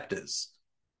the depth is.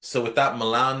 So with that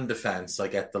Milan defense, I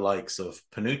get the likes of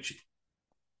Panucci,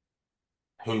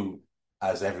 who,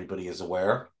 as everybody is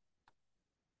aware,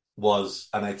 was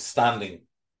an outstanding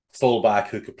fullback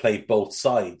who could play both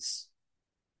sides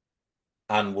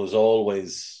and was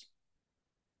always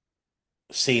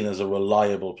seen as a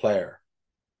reliable player.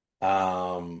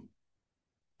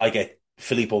 I get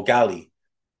Filippo Galli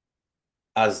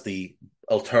as the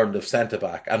alternative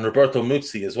centre-back, and Roberto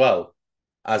Muzzi as well,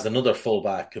 as another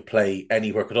fullback, could play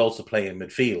anywhere, could also play in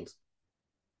midfield.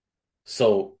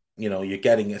 So, you're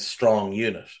getting a strong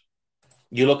unit.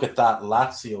 You look at that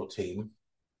Lazio team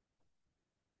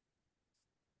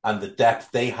and the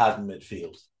depth they had in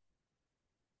midfield,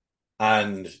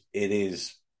 and it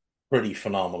is pretty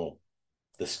phenomenal,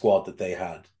 the squad that they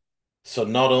had. So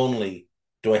not only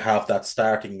do I have that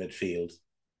starting midfield,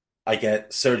 I get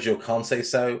Sergio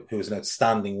Conceição, who is an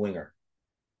outstanding winger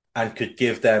and could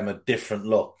give them a different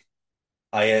look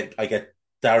I get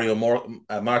Dario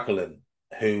Marcolin,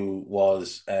 who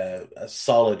was a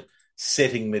solid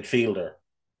sitting midfielder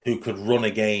who could run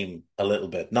a game a little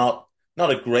bit. Not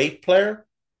a great player,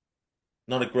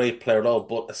 not a great player at all,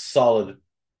 but a solid,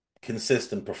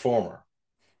 consistent performer.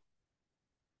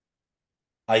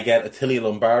 I get Attilio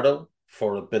Lombardo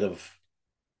for a bit of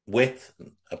width,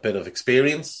 a bit of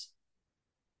experience.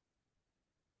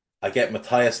 I get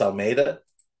Matthias Almeida,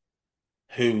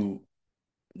 who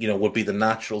would be the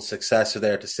natural successor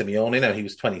there to Simeone. Now, he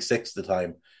was 26 at the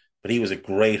time, but he was a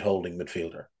great holding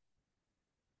midfielder.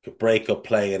 Could break up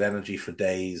play and energy for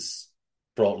days,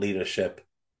 brought leadership.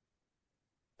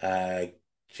 Gianpaolo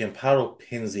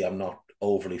Pinzi, I'm not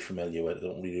overly familiar with. I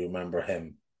don't really remember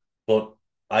him. But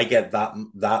I get that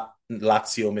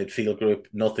Lazio midfield group.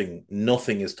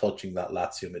 Nothing is touching that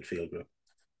Lazio midfield group.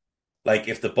 Like,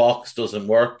 if the box doesn't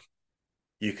work,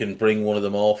 you can bring one of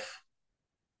them off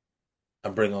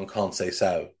and bring on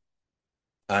Conceição.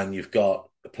 And you've got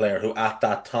a player who at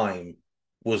that time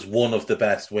was one of the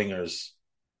best wingers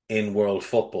in world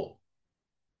football.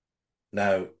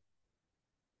 Now,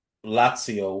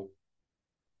 Lazio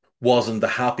wasn't the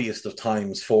happiest of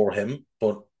times for him,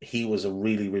 but he was a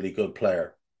really, really good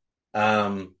player.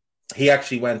 He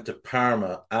actually went to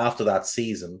Parma after that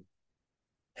season.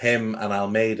 Him and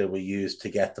Almeida were used to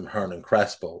get them Hernan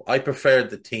Crespo. I preferred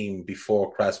the team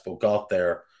before Crespo got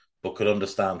there, but could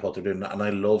understand what they're doing. And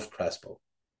I loved Crespo.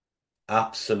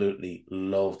 Absolutely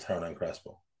loved Hernan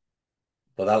Crespo.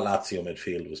 But that Lazio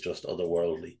midfield was just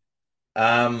otherworldly.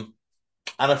 And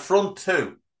a front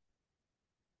two.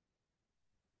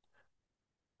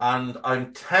 And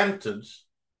I'm tempted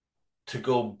to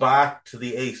go back to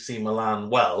the AC Milan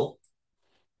well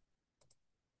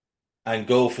and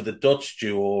go for the Dutch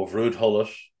duo of Ruud Gullit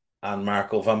and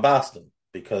Marco van Basten,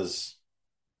 because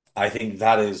I think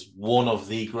that is one of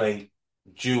the great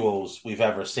duos we've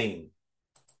ever seen.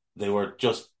 They were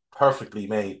just perfectly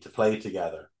made to play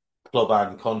together, club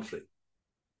and country.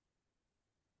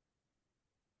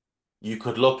 You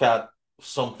could look at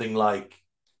something like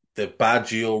the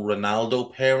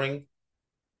Baggio-Ronaldo pairing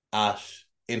at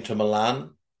Inter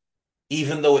Milan,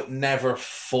 even though it never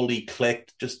fully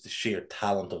clicked, just the sheer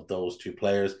talent of those two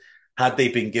players. Had they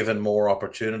been given more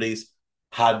opportunities,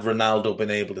 had Ronaldo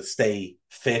been able to stay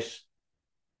fit,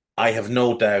 I have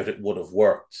no doubt it would have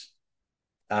worked.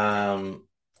 But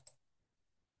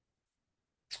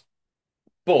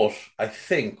I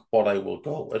think what I will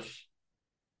go with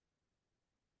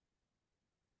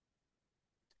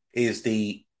is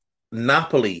the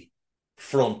Napoli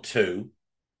front two.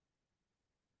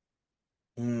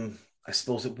 I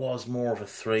suppose it was more of a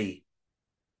three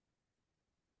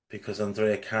because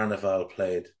Andrea Carnival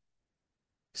played.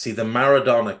 See, the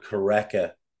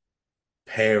Maradona-Careca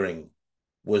pairing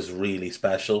was really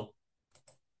special.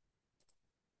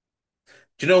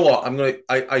 Do you know what?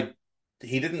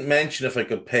 He didn't mention if I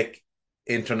could pick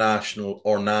international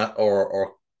or not,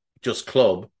 or just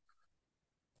club.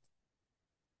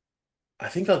 I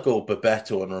think I'll go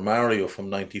Bebeto and Romario from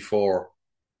 '94,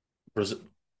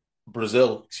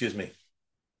 Brazil. Excuse me,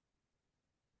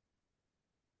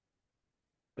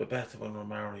 Bebeto and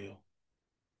Romario.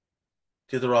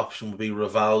 The other option would be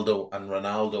Rivaldo and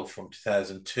Ronaldo from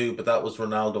 2002, but that was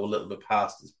Ronaldo a little bit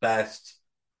past his best.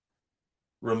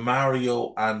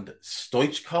 Romario and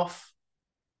Stoichkov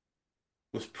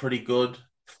was pretty good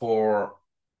for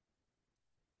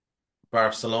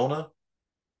Barcelona.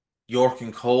 York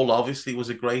and Cole obviously was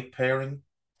a great pairing.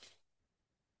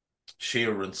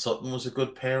 Shearer and Sutton was a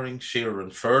good pairing. Shearer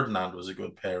and Ferdinand was a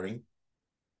good pairing.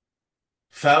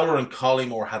 Fowler and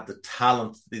Collymore had the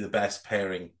talent to be the best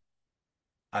pairing.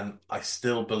 And I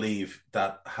still believe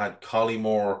that had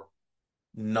Collymore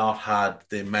not had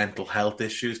the mental health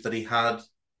issues that he had,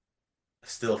 I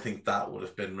still think that would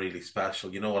have been really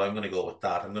special. You know what? I'm going to go with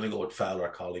that. I'm going to go with Fowler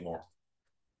or Collymore.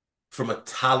 From a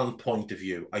talent point of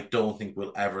view, I don't think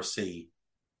we'll ever see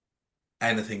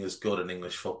anything as good in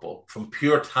English football. From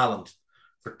pure talent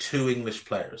for two English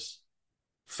players,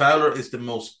 Fowler is the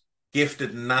most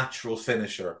gifted natural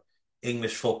finisher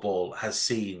English football has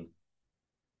seen,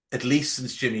 at least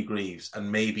since Jimmy Greaves,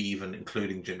 and maybe even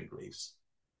including Jimmy Greaves.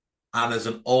 And as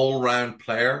an all-round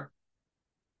player,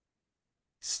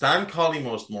 Stan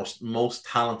Collymore is the most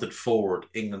talented forward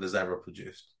England has ever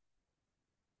produced.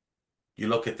 You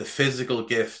look at the physical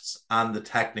gifts and the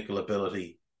technical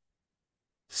ability.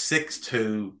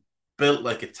 6'2", built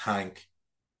like a tank,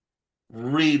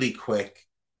 really quick,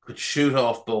 could shoot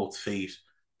off both feet,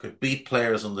 could beat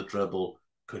players on the dribble,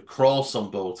 could cross on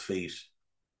both feet.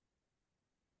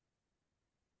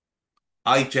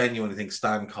 I genuinely think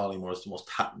Stan Collymore is the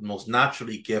most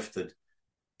naturally gifted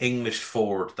English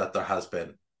forward that there has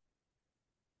been.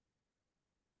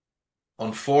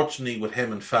 Unfortunately, with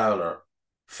him and Fowler,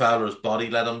 Fowler's body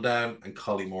let him down and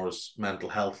Collymoore's mental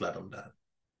health let him down.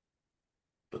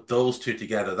 But those two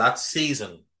together, that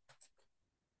season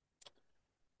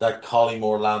that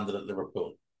Collymore landed at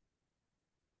Liverpool,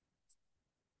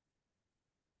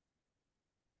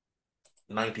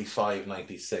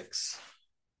 95-96,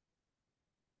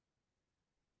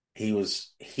 he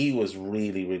was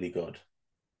really, really good.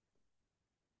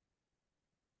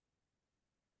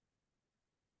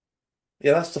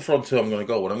 Yeah, that's the front two I'm going to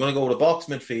go with. I'm going to go with a box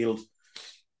midfield.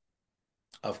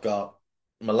 I've got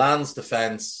Milan's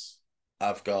defence.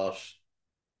 I've got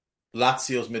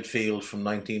Lazio's midfield from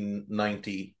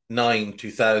 1999,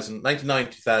 2000, 99,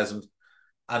 2000,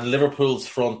 and Liverpool's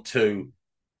front two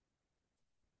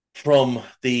from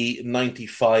the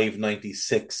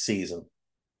 95-96 season.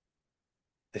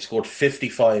 They scored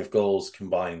 55 goals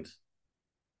combined.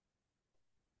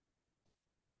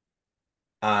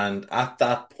 And at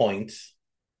that point,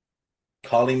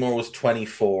 Collymore was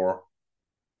 24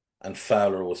 and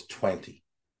Fowler was 20.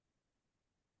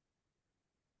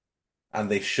 And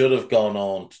they should have gone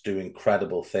on to do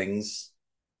incredible things.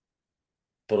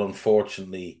 But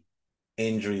unfortunately,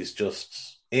 injuries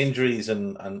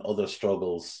and other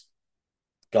struggles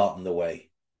got in the way.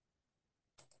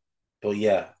 But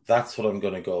yeah, that's what I'm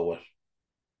going to go with.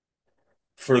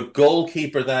 For a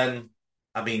goalkeeper then,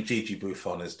 I mean, Gigi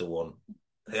Buffon is the one.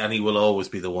 And he will always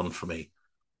be the one for me.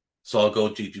 So I'll go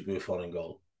Gigi Buffon in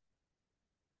goal.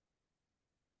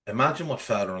 Imagine what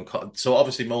Fowler and so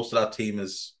obviously most of that team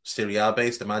is Serie A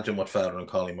based. Imagine what Fowler and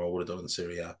Collymore would have done in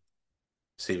Serie A.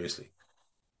 Seriously.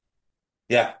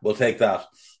 Yeah, we'll take that.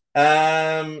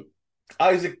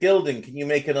 Isaac Gilding, can you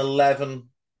make an 11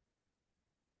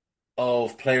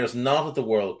 of players not at the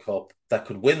World Cup that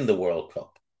could win the World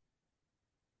Cup?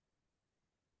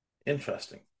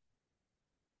 Interesting.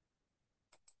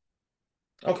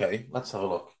 Okay, let's have a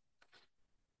look.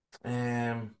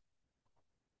 Um,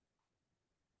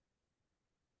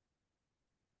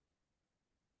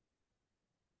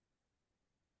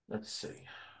 let's see.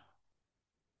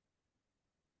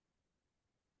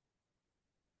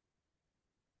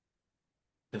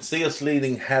 Can see us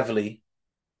leaning heavily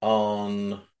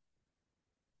on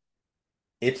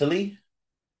Italy.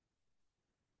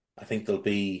 I think there'll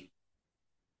be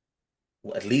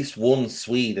at least one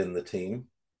Swede in the team.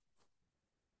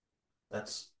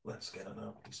 Let's get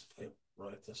another piece of paper.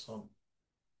 Write this on.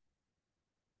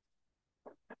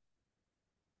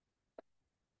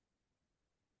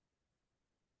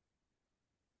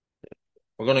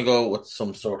 We're going to go with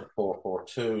some sort of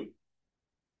 4-4-2.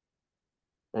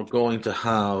 We're going to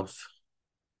have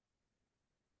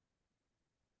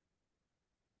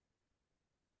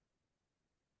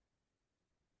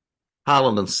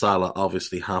Haaland and Salah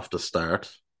obviously have to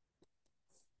start.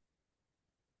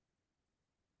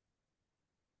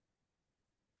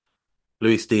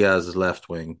 Luis Diaz is left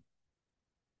wing.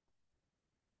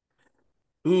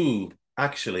 Ooh,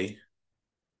 actually,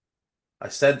 I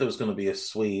said there was going to be a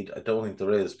Swede. I don't think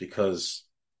there is because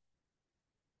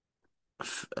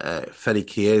Fede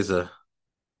Chiesa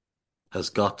has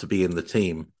got to be in the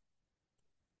team.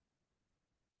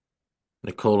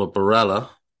 Nicola Barella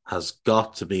has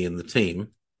got to be in the team.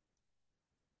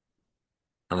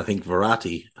 And I think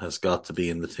Verratti has got to be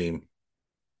in the team.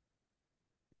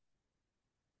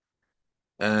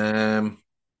 Um,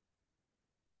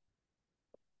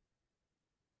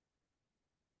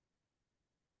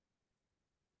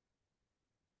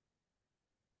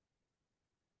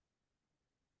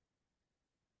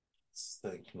 let's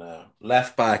think now.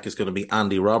 Left back is going to be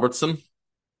Andy Robertson.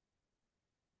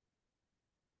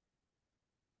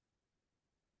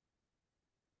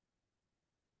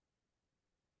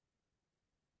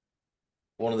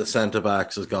 One of the centre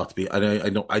backs has got to be.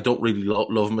 I don't really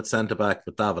love him at centre back,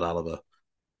 but David Alaba.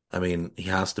 I mean, he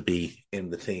has to be in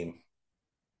the team.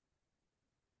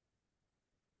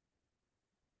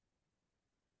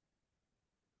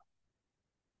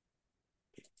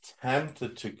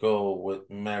 Tempted to go with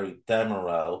Mary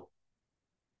Demirel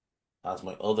as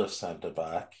my other centre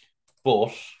back,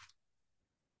 but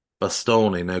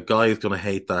Bastoni. Now, Guy is going to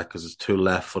hate that because it's two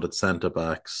left-footed centre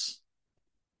backs,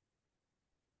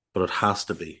 but it has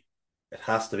to be. It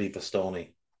has to be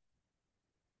Bastoni.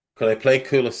 Could I play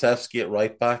Kulusevski at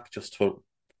right back just to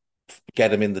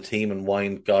get him in the team and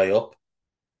wind Guy up?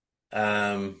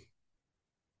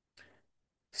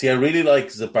 See, I really like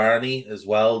Zabarny as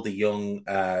well, the young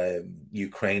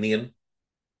Ukrainian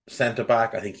centre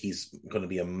back. I think he's going to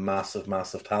be a massive,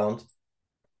 massive talent.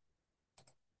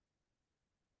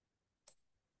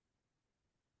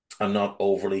 I'm not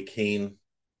overly keen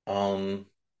on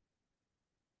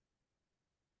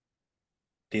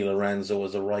Di Lorenzo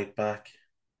was a right back.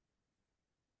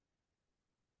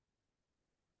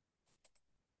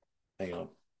 Hang on.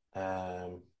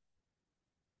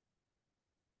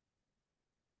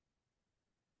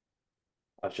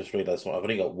 I've just realised I've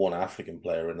only got one African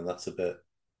player in, and that's a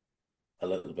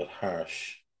little bit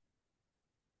harsh.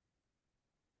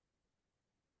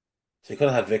 So you could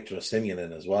have had Victor Osimhen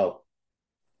in as well.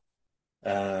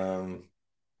 Um,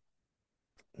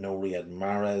 no Riyad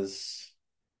Mahrez.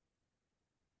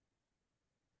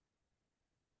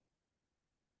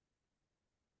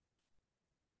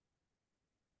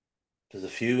 There's a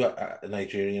few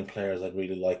Nigerian players I'd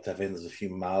really like to have in. There's a few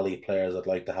Mali players I'd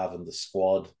like to have in the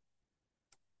squad.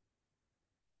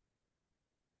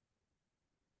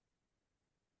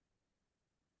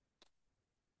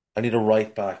 I need a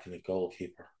right back and a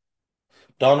goalkeeper.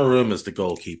 Donnarumma is the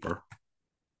goalkeeper.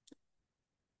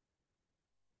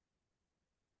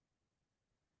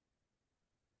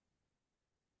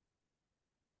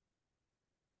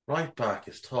 Right back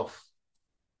is tough.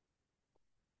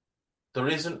 There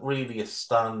isn't really a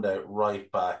standout right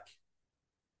back,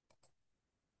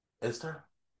 is there?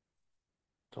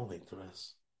 Don't think there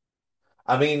is.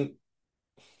 I mean,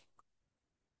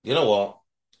 you know what?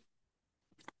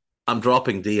 I'm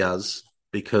dropping Diaz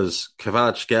because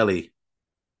Kvaratskhelia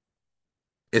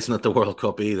isn't at the World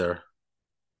Cup either.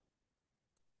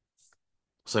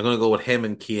 So I'm going to go with him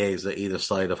and Chiesa either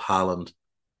side of Haaland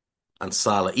and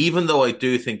Salah. Even though I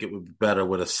do think it would be better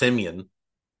with Osimhen,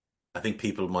 I think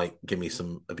people might give me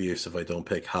some abuse if I don't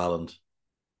pick Haaland.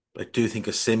 But I do think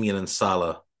Osimhen and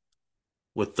Salah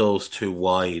with those two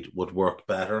wide would work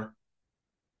better.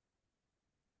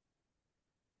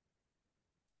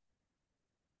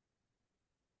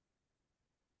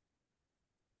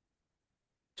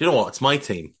 Do you know what? It's my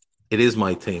team. It is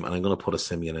my team, and I'm going to put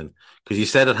Osimhen in because you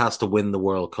said it has to win the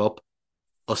World Cup.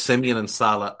 Osimhen and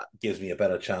Salah gives me a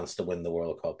better chance to win the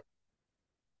World Cup.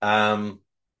 Um,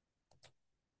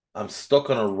 I'm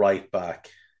stuck on a right back.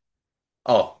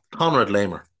 Oh, Conrad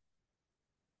Lamer.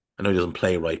 I know he doesn't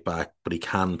play right back, but he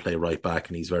can play right back,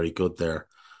 and he's very good there.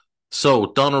 So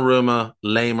Donnarumma,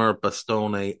 Lamer,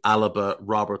 Bastoni, Alaba,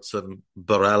 Robertson,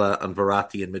 Barella, and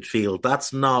Verratti in midfield.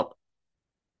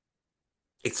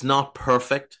 It's not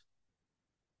perfect.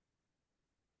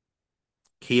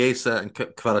 Chiesa and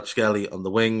Kvaratskhelia on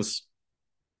the wings,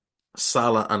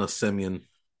 Salah and Osimhen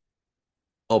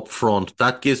up front.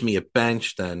 That gives me a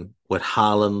bench then with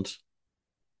Haaland,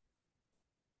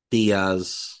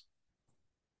 Diaz,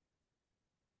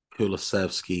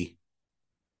 Kulusevski.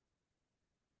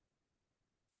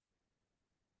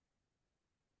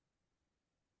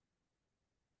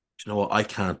 Do you know what? I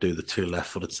can't do the two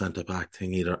left-footed centre back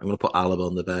thing either. I'm going to put Alaba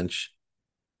on the bench.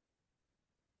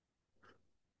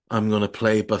 I'm going to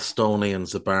play Bastoni and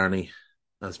Zabarni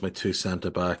as my two centre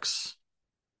backs.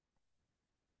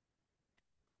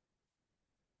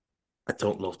 I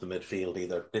don't love the midfield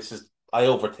either. I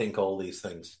overthink all these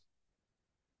things.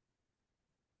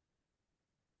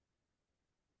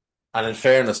 And in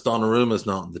fairness, Donnarumma's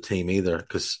not in the team either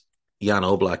because Jan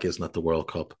Oblak isn't at the World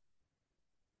Cup.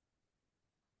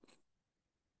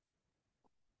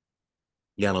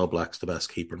 Jan Oblak's the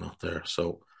best keeper not there.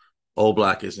 So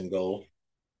Oblak is in goal.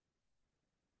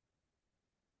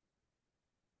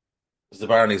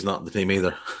 Zabarni's not in the team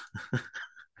either.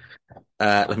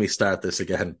 Let me start this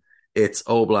again. It's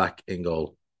Oblak in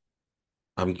goal.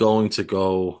 I'm going to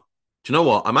go. Do you know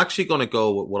what? I'm actually going to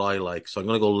go with what I like. So I'm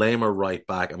going to go Lamer right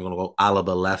back. I'm going to go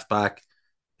Alaba left back.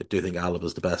 I do think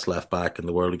Alaba's the best left back in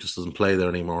the world. He just doesn't play there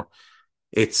anymore.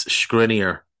 It's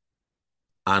Skriniar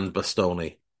and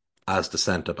Bastoni as the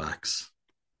centre backs.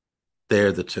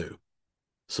 They're the two.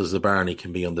 So Zabarni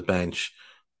can be on the bench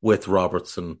with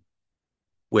Robertson,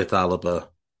 with Alaba.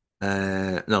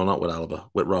 No, not with Alaba,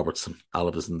 with Robertson.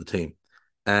 Alaba's in the team.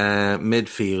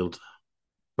 Midfield,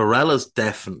 Barella's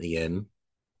definitely in.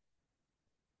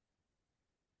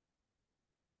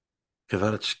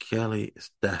 Kvaratskhelia is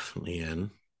definitely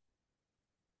in.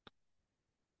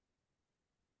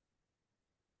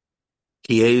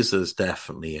 Chiesa is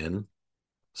definitely in.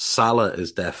 Salah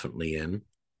is definitely in.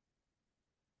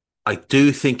 I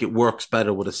do think it works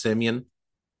better with Osimhen.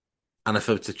 And if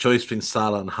it's a choice between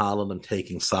Salah and Haaland, I'm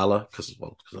taking Salah because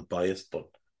I'm biased, but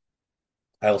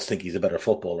I also think he's a better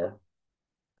footballer.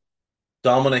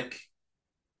 Dominic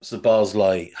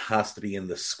Szoboszlai has to be in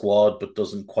the squad, but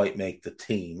doesn't quite make the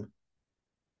team.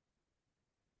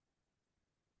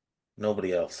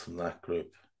 Nobody else from that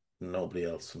group. Nobody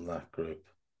else from that group.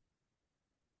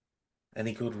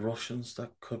 Any good Russians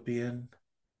that could be in?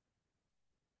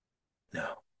 No.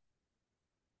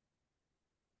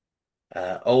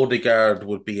 Odegaard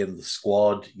would be in the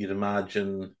squad, you'd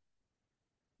imagine.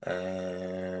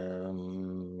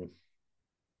 Um,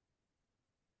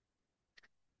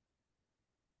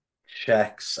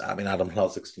 Czechs. I mean, Adam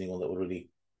Hlozik's the only one that would really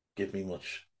give me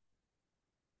much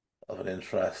of an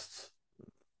interest.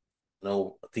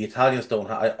 No, the Italians don't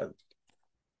have.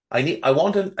 I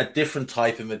want a different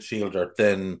type of midfielder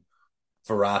than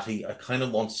Verratti. I kind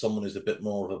of want someone who's a bit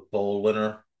more of a ball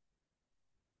winner.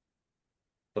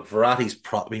 But Verratti's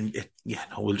probably, yeah,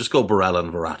 no, we'll just go Barella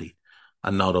and Verratti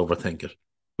and not overthink it.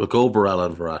 We'll go Barella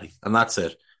and Verratti, and that's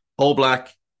it. Oblak,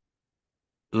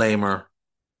 Lamer,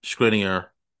 Skriniar,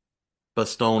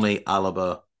 Bastoni,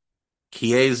 Alaba,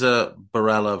 Chiesa,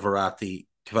 Barella, Verratti,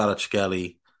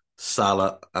 Kvaratskhelia,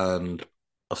 Salah, and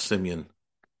Osimhen.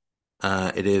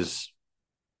 It is,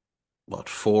 what,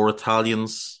 four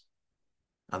Italians,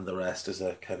 and the rest is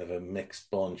a kind of a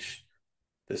mixed bunch.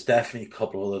 There's definitely a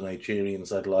couple of other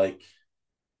Nigerians I'd like.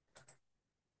 I'm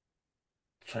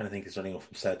trying to think, is there anyone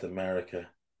from South America?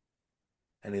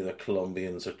 Any other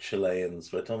Colombians or Chileans?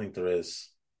 But I don't think there is.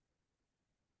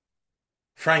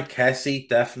 Frank Kessie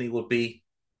definitely would be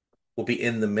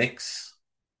in the mix.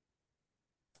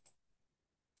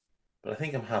 But I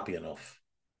think I'm happy enough.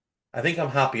 I think I'm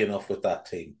happy enough with that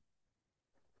team.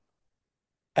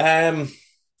 Um,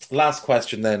 Last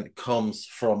question then comes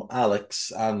from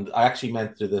Alex, and I actually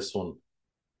meant to do this one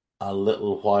a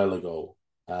little while ago.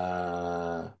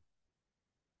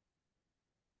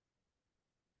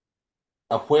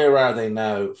 Where are they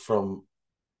now from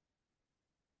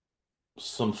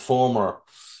some former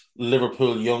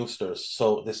Liverpool youngsters?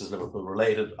 So this is Liverpool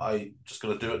related. I just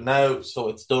going to do it now, so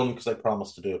it's done because I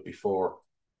promised to do it before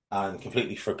and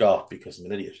completely forgot because I'm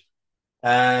an idiot.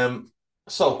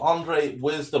 So Andre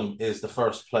Wisdom is the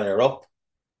first player up,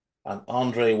 and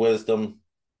Andre Wisdom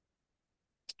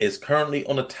is currently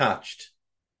unattached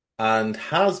and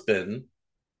has been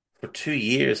for 2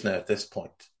 years now at this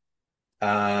point.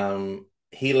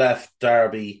 He left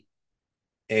Derby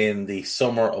in the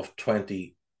summer of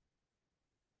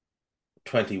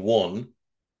 2021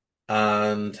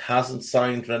 and hasn't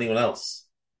signed with anyone else.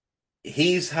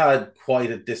 He's had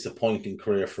quite a disappointing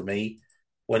career for me.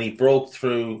 When he broke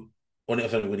through,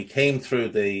 when he came through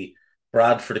the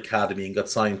Bradford Academy and got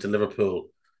signed to Liverpool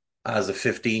as a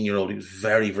 15-year-old, he was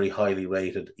very, very highly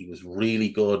rated. He was really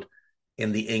good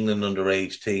in the England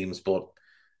underage teams, but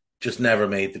just never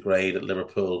made the grade at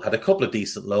Liverpool. Had a couple of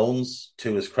decent loans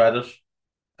to his credit,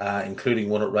 including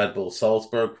one at Red Bull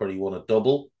Salzburg, where he won a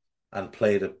double and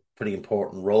played a pretty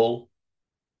important role.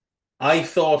 I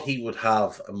thought he would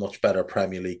have a much better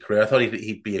Premier League career. I thought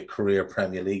he'd be a career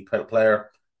Premier League player,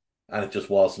 and it just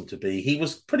wasn't to be. He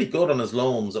was pretty good on his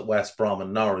loans at West Brom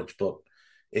and Norwich, but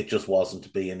it just wasn't to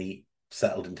be, and he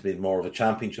settled into being more of a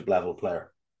championship level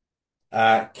player.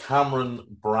 Cameron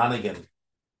Brannigan.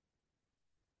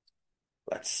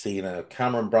 Let's see now.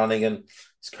 Cameron Brannigan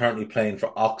is currently playing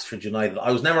for Oxford United.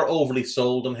 I was never overly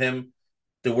sold on him.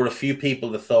 There were a few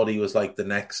people that thought he was like the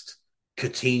next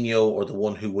Coutinho or the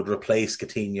one who would replace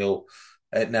Coutinho.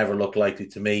 It never looked likely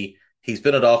to me. He's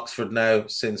been at Oxford now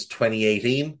since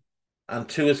 2018, and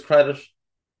to his credit,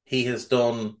 he has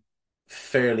done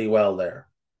fairly well there.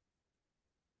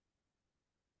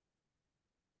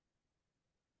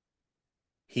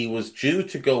 He was due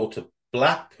to go to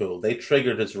Blackpool. They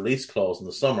triggered his release clause in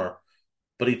the summer,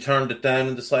 but he turned it down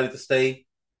and decided to stay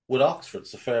with Oxford.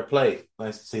 So fair play.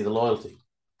 Nice to see the loyalty.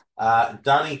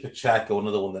 Danny Pacheco,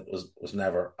 another one that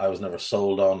I was never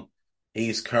sold on.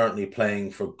 He's currently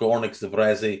playing for Górnik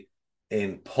Zabrze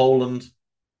in Poland.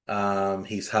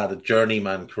 He's had a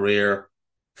journeyman career.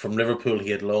 From Liverpool, he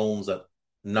had loans at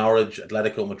Norwich,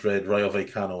 Atletico Madrid, Rayo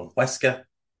Vallecano, and Huesca.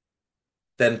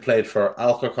 Then played for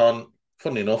Alcorcon.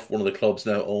 Funnily enough, one of the clubs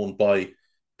now owned by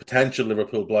potential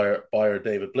Liverpool buyer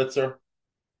David Blitzer.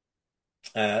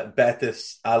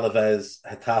 Betis, Alaves,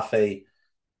 Getafe,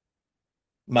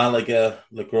 Malaga,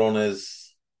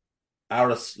 Logroñés,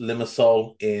 Aris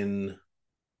Limassol in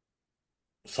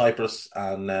Cyprus,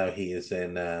 and now he is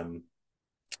in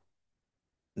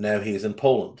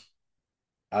Poland.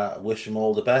 I wish him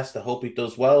all the best. I hope he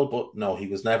does well, but no, he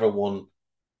was never one.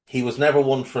 He was never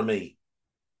one for me.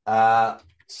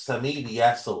 Samid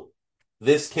Yessel.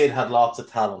 This kid had lots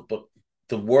of talent, but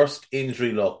the worst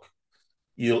injury luck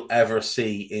you'll ever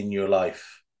see in your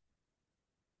life.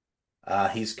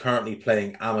 He's currently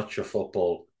playing amateur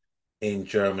football in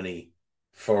Germany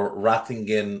for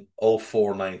Ratingen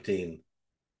 0419.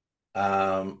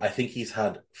 I think he's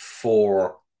had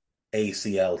 4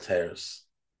 ACL tears.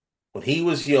 When he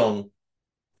was young,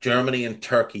 Germany and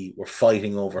Turkey were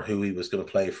fighting over who he was going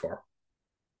to play for.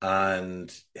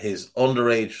 And his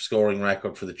underage scoring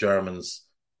record for the Germans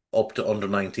up to under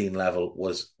 19 level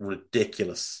was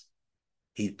ridiculous.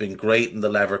 He'd been great in the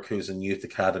Leverkusen Youth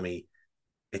Academy.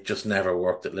 It just never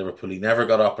worked at Liverpool. He never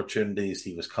got opportunities.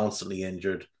 He was constantly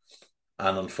injured.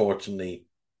 And unfortunately,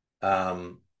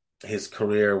 his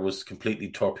career was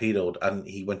completely torpedoed, and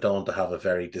he went on to have a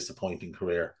very disappointing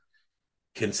career,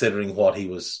 considering what he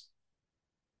was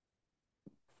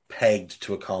pegged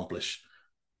to accomplish.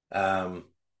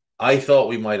 I thought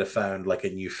we might have found like a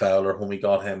new Fowler when we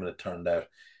got him, and it turned out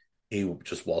he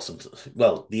just wasn't.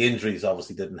 Well, the injuries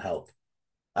obviously didn't help.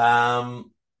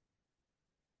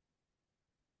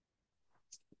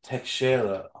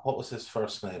 Teixeira, what was his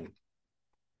first name?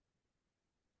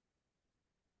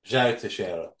 João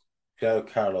Teixeira. João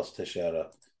Carlos Teixeira.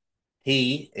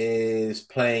 He is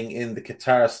playing in the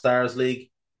Qatar Stars League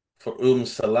for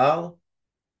Salal.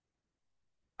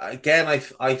 Again,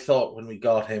 I thought when we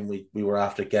got him, we were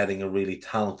after getting a really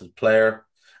talented player.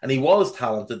 And he was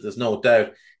talented, there's no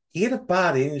doubt. He had a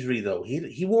bad injury, though.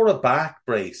 He wore a back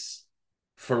brace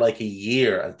for like a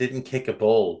year and didn't kick a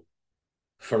ball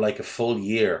for like a full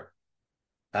year.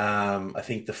 I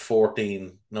think the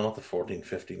 14, no, not the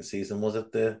 14-15 season. Was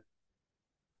it the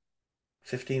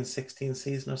 15-16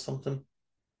 season or something?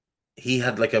 He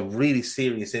had like a really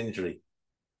serious injury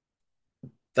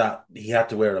that he had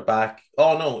to wear a back.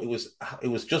 Oh no, it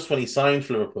was just when he signed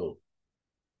for Liverpool.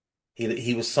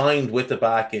 He was signed with a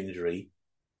back injury.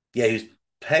 Yeah, he was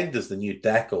pegged as the new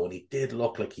Deco, and he did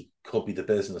look like he could be the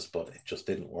business, but it just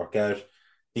didn't work out.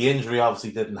 The injury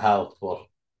obviously didn't help, but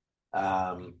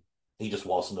he just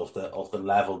wasn't of the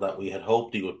level that we had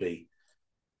hoped he would be.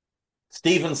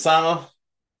 Steven Sama,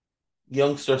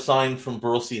 youngster signed from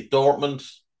Borussia Dortmund,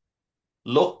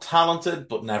 looked talented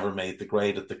but never made the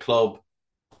grade at the club.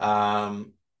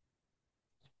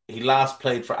 He last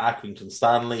played for Accrington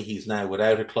Stanley. He's now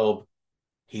without a club.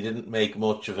 He didn't make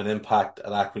much of an impact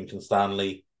at Accrington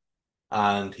Stanley,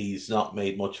 and he's not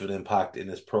made much of an impact in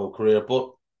his pro career.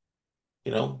 But,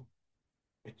 you know,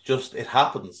 it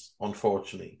happens,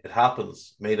 unfortunately. It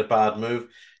happens. Made a bad move.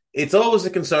 It's always a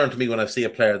concern to me when I see a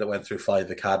player that went through 5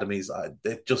 academies.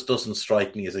 It just doesn't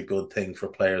strike me as a good thing for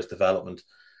players' development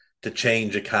to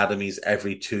change academies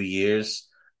every 2 years,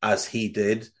 as he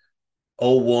did.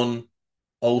 01,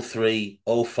 03,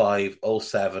 05,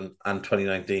 07, and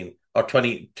 2019 or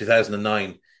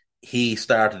 2009. He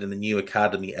started in a new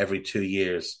academy every 2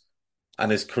 years,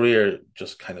 and his career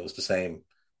just kind of was the same.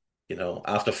 You know,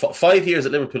 after 5 years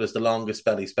at Liverpool is the longest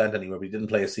spell he spent anywhere, but he didn't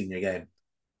play a senior game.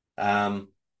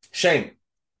 Shame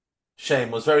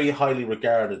was very highly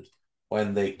regarded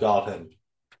when they got him.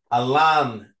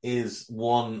 Allan is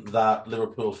one that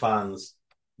Liverpool fans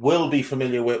will be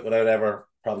familiar with without ever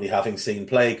probably having seen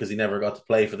play, because he never got to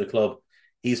play for the club.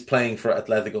 He's playing for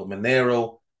Atletico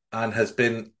Mineiro and has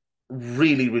been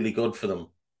really, really good for them.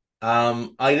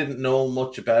 I didn't know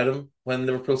much about him when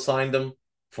Liverpool signed him.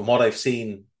 From what I've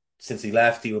seen since he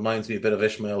left, he reminds me a bit of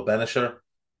Ismael Benisher,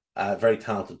 a very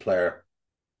talented player.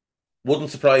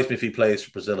 Wouldn't surprise me if he plays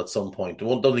for Brazil at some point. I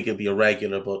don't think he'll be a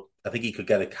regular, but I think he could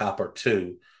get a cap or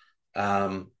two.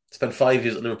 Spent 5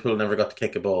 years at Liverpool, never got to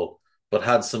kick a ball, but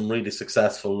had some really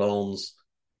successful loans,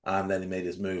 and then he made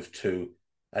his move to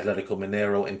Atletico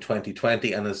Mineiro in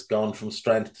 2020 and has gone from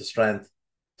strength to strength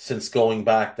since going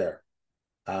back there.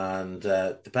 And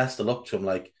the best of luck to him.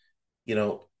 Like, you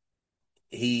know,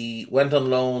 he went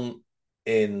on loan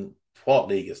in, what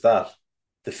league is that?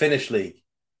 The Finnish league,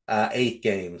 8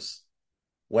 games.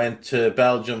 Went to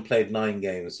Belgium, played 9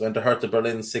 games. Went to Hertha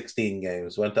Berlin, 16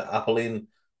 games. Went to Apollon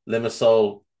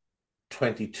Limassol,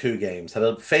 22 games. Had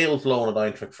a failed loan at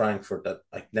Eintracht Frankfurt that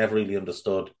I never really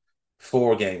understood.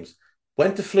 4 games.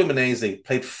 Went to Fluminense,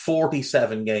 played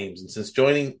 47 games. And since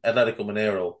joining Atletico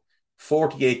Mineiro,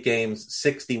 48 games,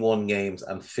 61 games,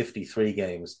 and 53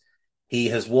 games. He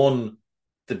has won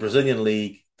the Brazilian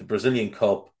League, the Brazilian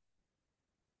Cup,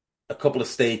 a couple of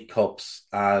state cups,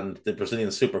 and the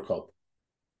Brazilian Super Cup.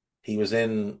 He was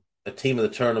in a team of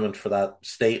the tournament for that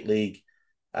state league.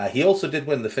 He also did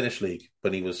win the Finnish league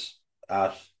when he was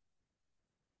at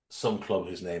some club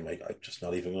whose name I'm just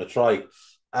not even going to try.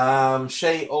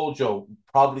 Shea Ojo,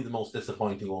 probably the most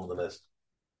disappointing one on the list.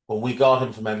 When we got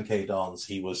him from MK Dons,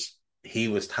 he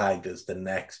was tagged as the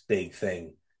next big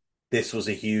thing. This was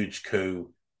a huge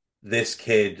coup. This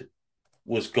kid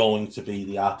was going to be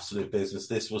the absolute business.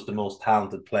 This was the most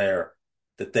talented player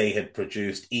that they had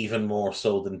produced, even more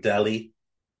so than Dele.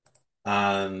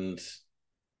 And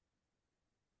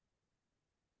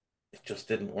it just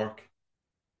didn't work.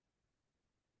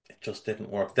 It just didn't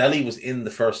work. Dele was in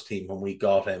the first team when we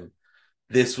got him.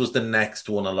 This was the next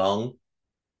one along.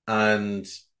 And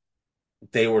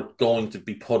they were going to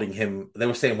be putting him, they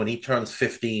were saying when he turns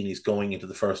 15, he's going into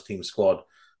the first team squad.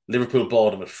 Liverpool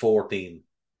bought him at 14.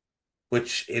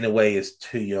 which in a way is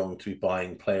too young to be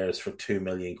buying players for 2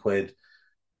 million quid.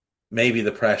 Maybe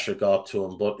the pressure got to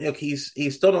him, but look,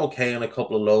 he's done okay on a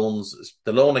couple of loans.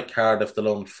 The loan at Cardiff, the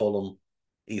loan at Fulham,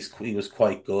 he was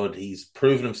quite good. He's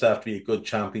proven himself to be a good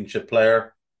Championship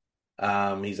player.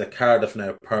 He's at Cardiff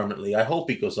now permanently. I hope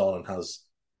he goes on and has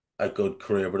a good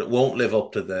career, but it won't live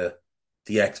up to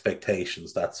the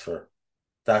expectations. That's for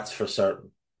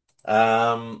certain.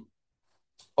 Ovi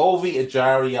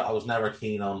Ejaria, I was never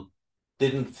keen on.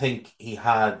 Didn't think he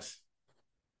had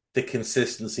the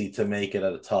consistency to make it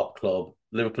at a top club.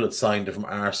 Liverpool had signed him from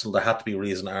Arsenal. There had to be a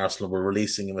reason Arsenal were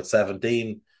releasing him at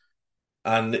 17.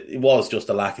 And it was just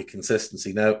a lack of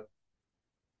consistency. Now,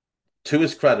 to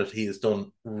his credit, he has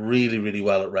done really, really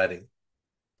well at Reading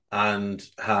and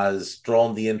has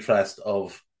drawn the interest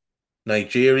of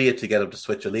Nigeria to get him to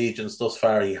switch allegiance. Thus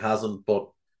far, he hasn't, but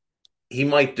he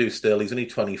might do still. He's only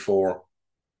 24.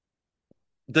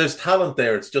 There's talent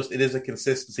there. It is a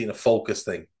consistency and a focus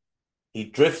thing. He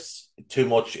drifts too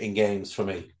much in games for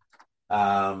me.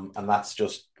 And that's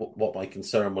just what my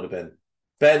concern would have been.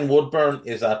 Ben Woodburn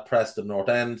is at Preston North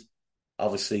End.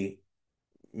 Obviously,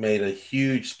 made a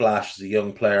huge splash as a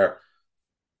young player,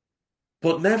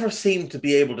 but never seemed to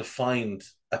be able to find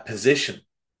a position.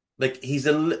 Like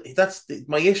that's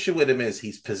my issue with him is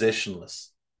he's positionless.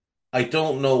 I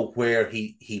don't know where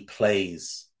he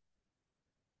plays.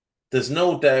 There's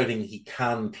no doubting he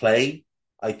can play.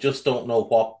 I just don't know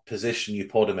what position you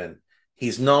put him in.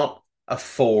 He's not a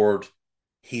forward.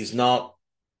 He's not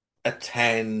a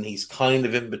 10. He's kind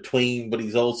of in between, but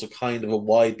he's also kind of a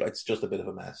wide. It's just a bit of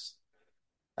a mess.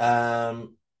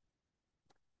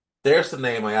 There's the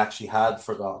name I actually had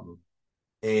forgotten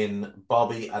in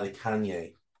Bobby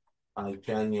Adekanye. I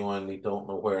genuinely don't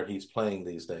know where he's playing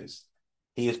these days.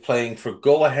 He is playing for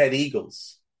Go Ahead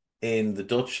Eagles in the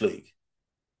Dutch league.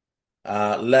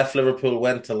 Left Liverpool,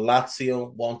 went to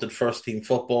Lazio, wanted first team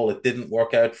football. It didn't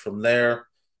work out from there.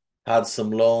 Had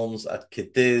some loans at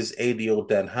Cadiz, ADO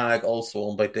Den Haag, also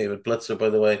owned by David Blitzer, by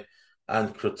the way,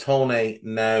 and Crotone,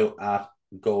 now at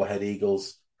Go Ahead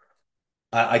Eagles.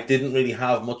 I didn't really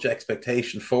have much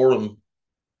expectation for him,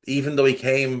 even though he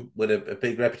came with a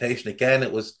big reputation. Again,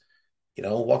 it was,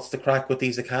 what's the crack with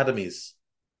these academies?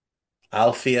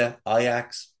 Alfia,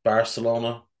 Ajax,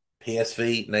 Barcelona,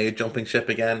 PSV, now you're jumping ship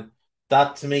again.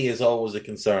 That to me is always a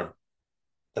concern.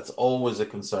 That's always a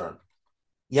concern.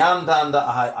 Jan Danda,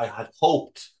 I had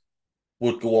hoped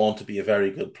would go on to be a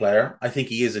very good player. I think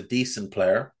he is a decent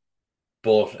player,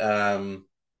 but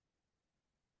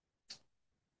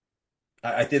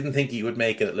I didn't think he would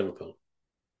make it at Liverpool.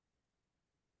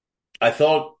 I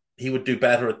thought he would do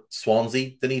better at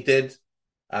Swansea than he did,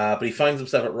 but he finds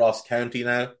himself at Ross County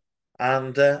now,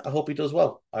 and I hope he does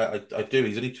well. I do.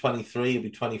 He's only 23, he'll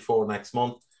be 24 next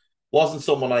month. Wasn't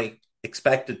someone I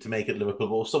expected to make it Liverpool,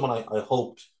 but was someone I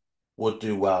hoped would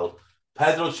do well.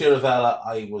 Pedro Chirivella,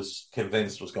 I was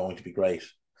convinced was going to be great.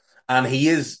 And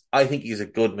I think he's a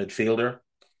good midfielder.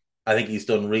 I think he's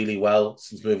done really well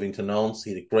since moving to Nantes.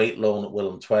 He had a great loan at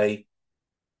Willem II.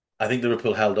 I think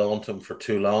Liverpool held on to him for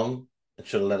too long and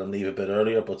should have let him leave a bit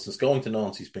earlier. But since going to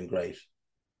Nantes, he's been great.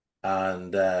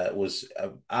 And was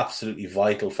an absolutely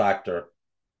vital factor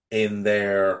in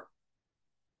their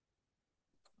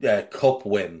cup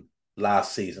win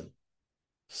last season.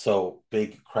 So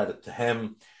big credit to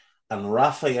him. And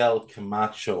Rafael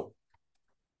Camacho,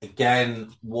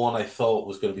 again, one I thought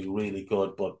was going to be really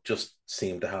good, but just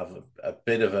seemed to have a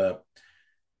bit of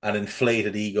an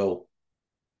inflated ego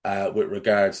with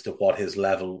regards to what his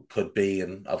level could be,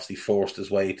 and obviously forced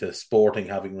his way to Sporting,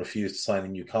 having refused to sign a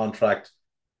new contract.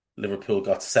 Liverpool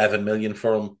got 7 million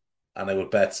for him, and I would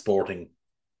bet Sporting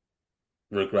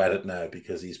regret it now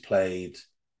because he played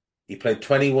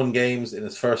 21 games in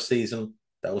his first season.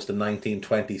 That was the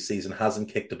 1920 season.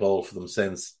 Hasn't kicked a ball for them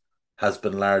since. Has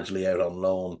been largely out on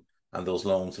loan, and those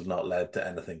loans have not led to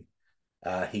anything.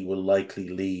 He will likely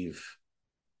leave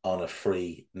on a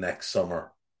free next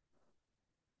summer.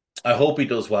 I hope he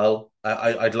does well.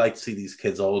 I'd like to see these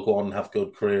kids all go on and have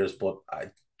good careers, but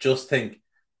I just think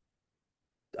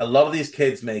a lot of these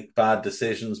kids make bad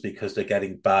decisions because they're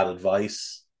getting bad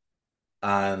advice,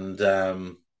 and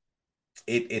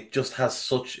it just has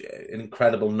such an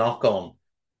incredible knock-on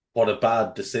what a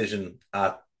bad decision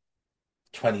at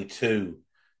 22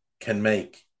 can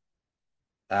make.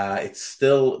 It's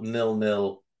still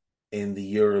 0-0 in the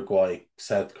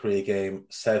Uruguay-South Korea game.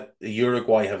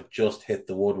 Uruguay have just hit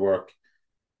the woodwork.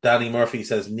 Danny Murphy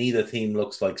says neither team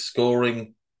looks like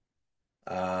scoring.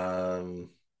 It's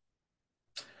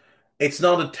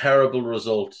not a terrible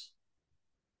result,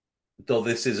 though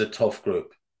this is a tough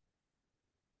group.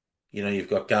 You've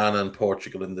got Ghana and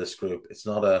Portugal in this group. It's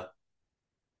not a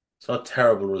It's not a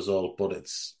terrible result, but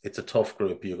it's a tough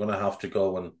group. You're going to have to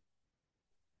go and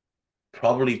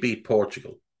probably beat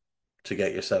Portugal to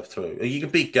get yourself through. You can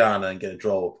beat Ghana and get a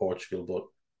draw with Portugal,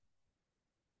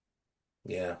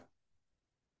 but yeah.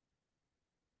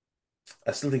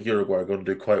 I still think Uruguay are going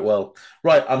to do quite well.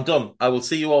 Right, I'm done. I will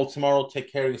see you all tomorrow.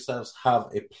 Take care of yourselves. Have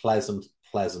a pleasant,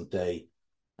 pleasant day.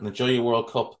 And enjoy your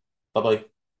World Cup. Bye-bye.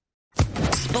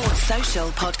 Sports Social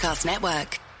Podcast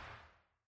Network.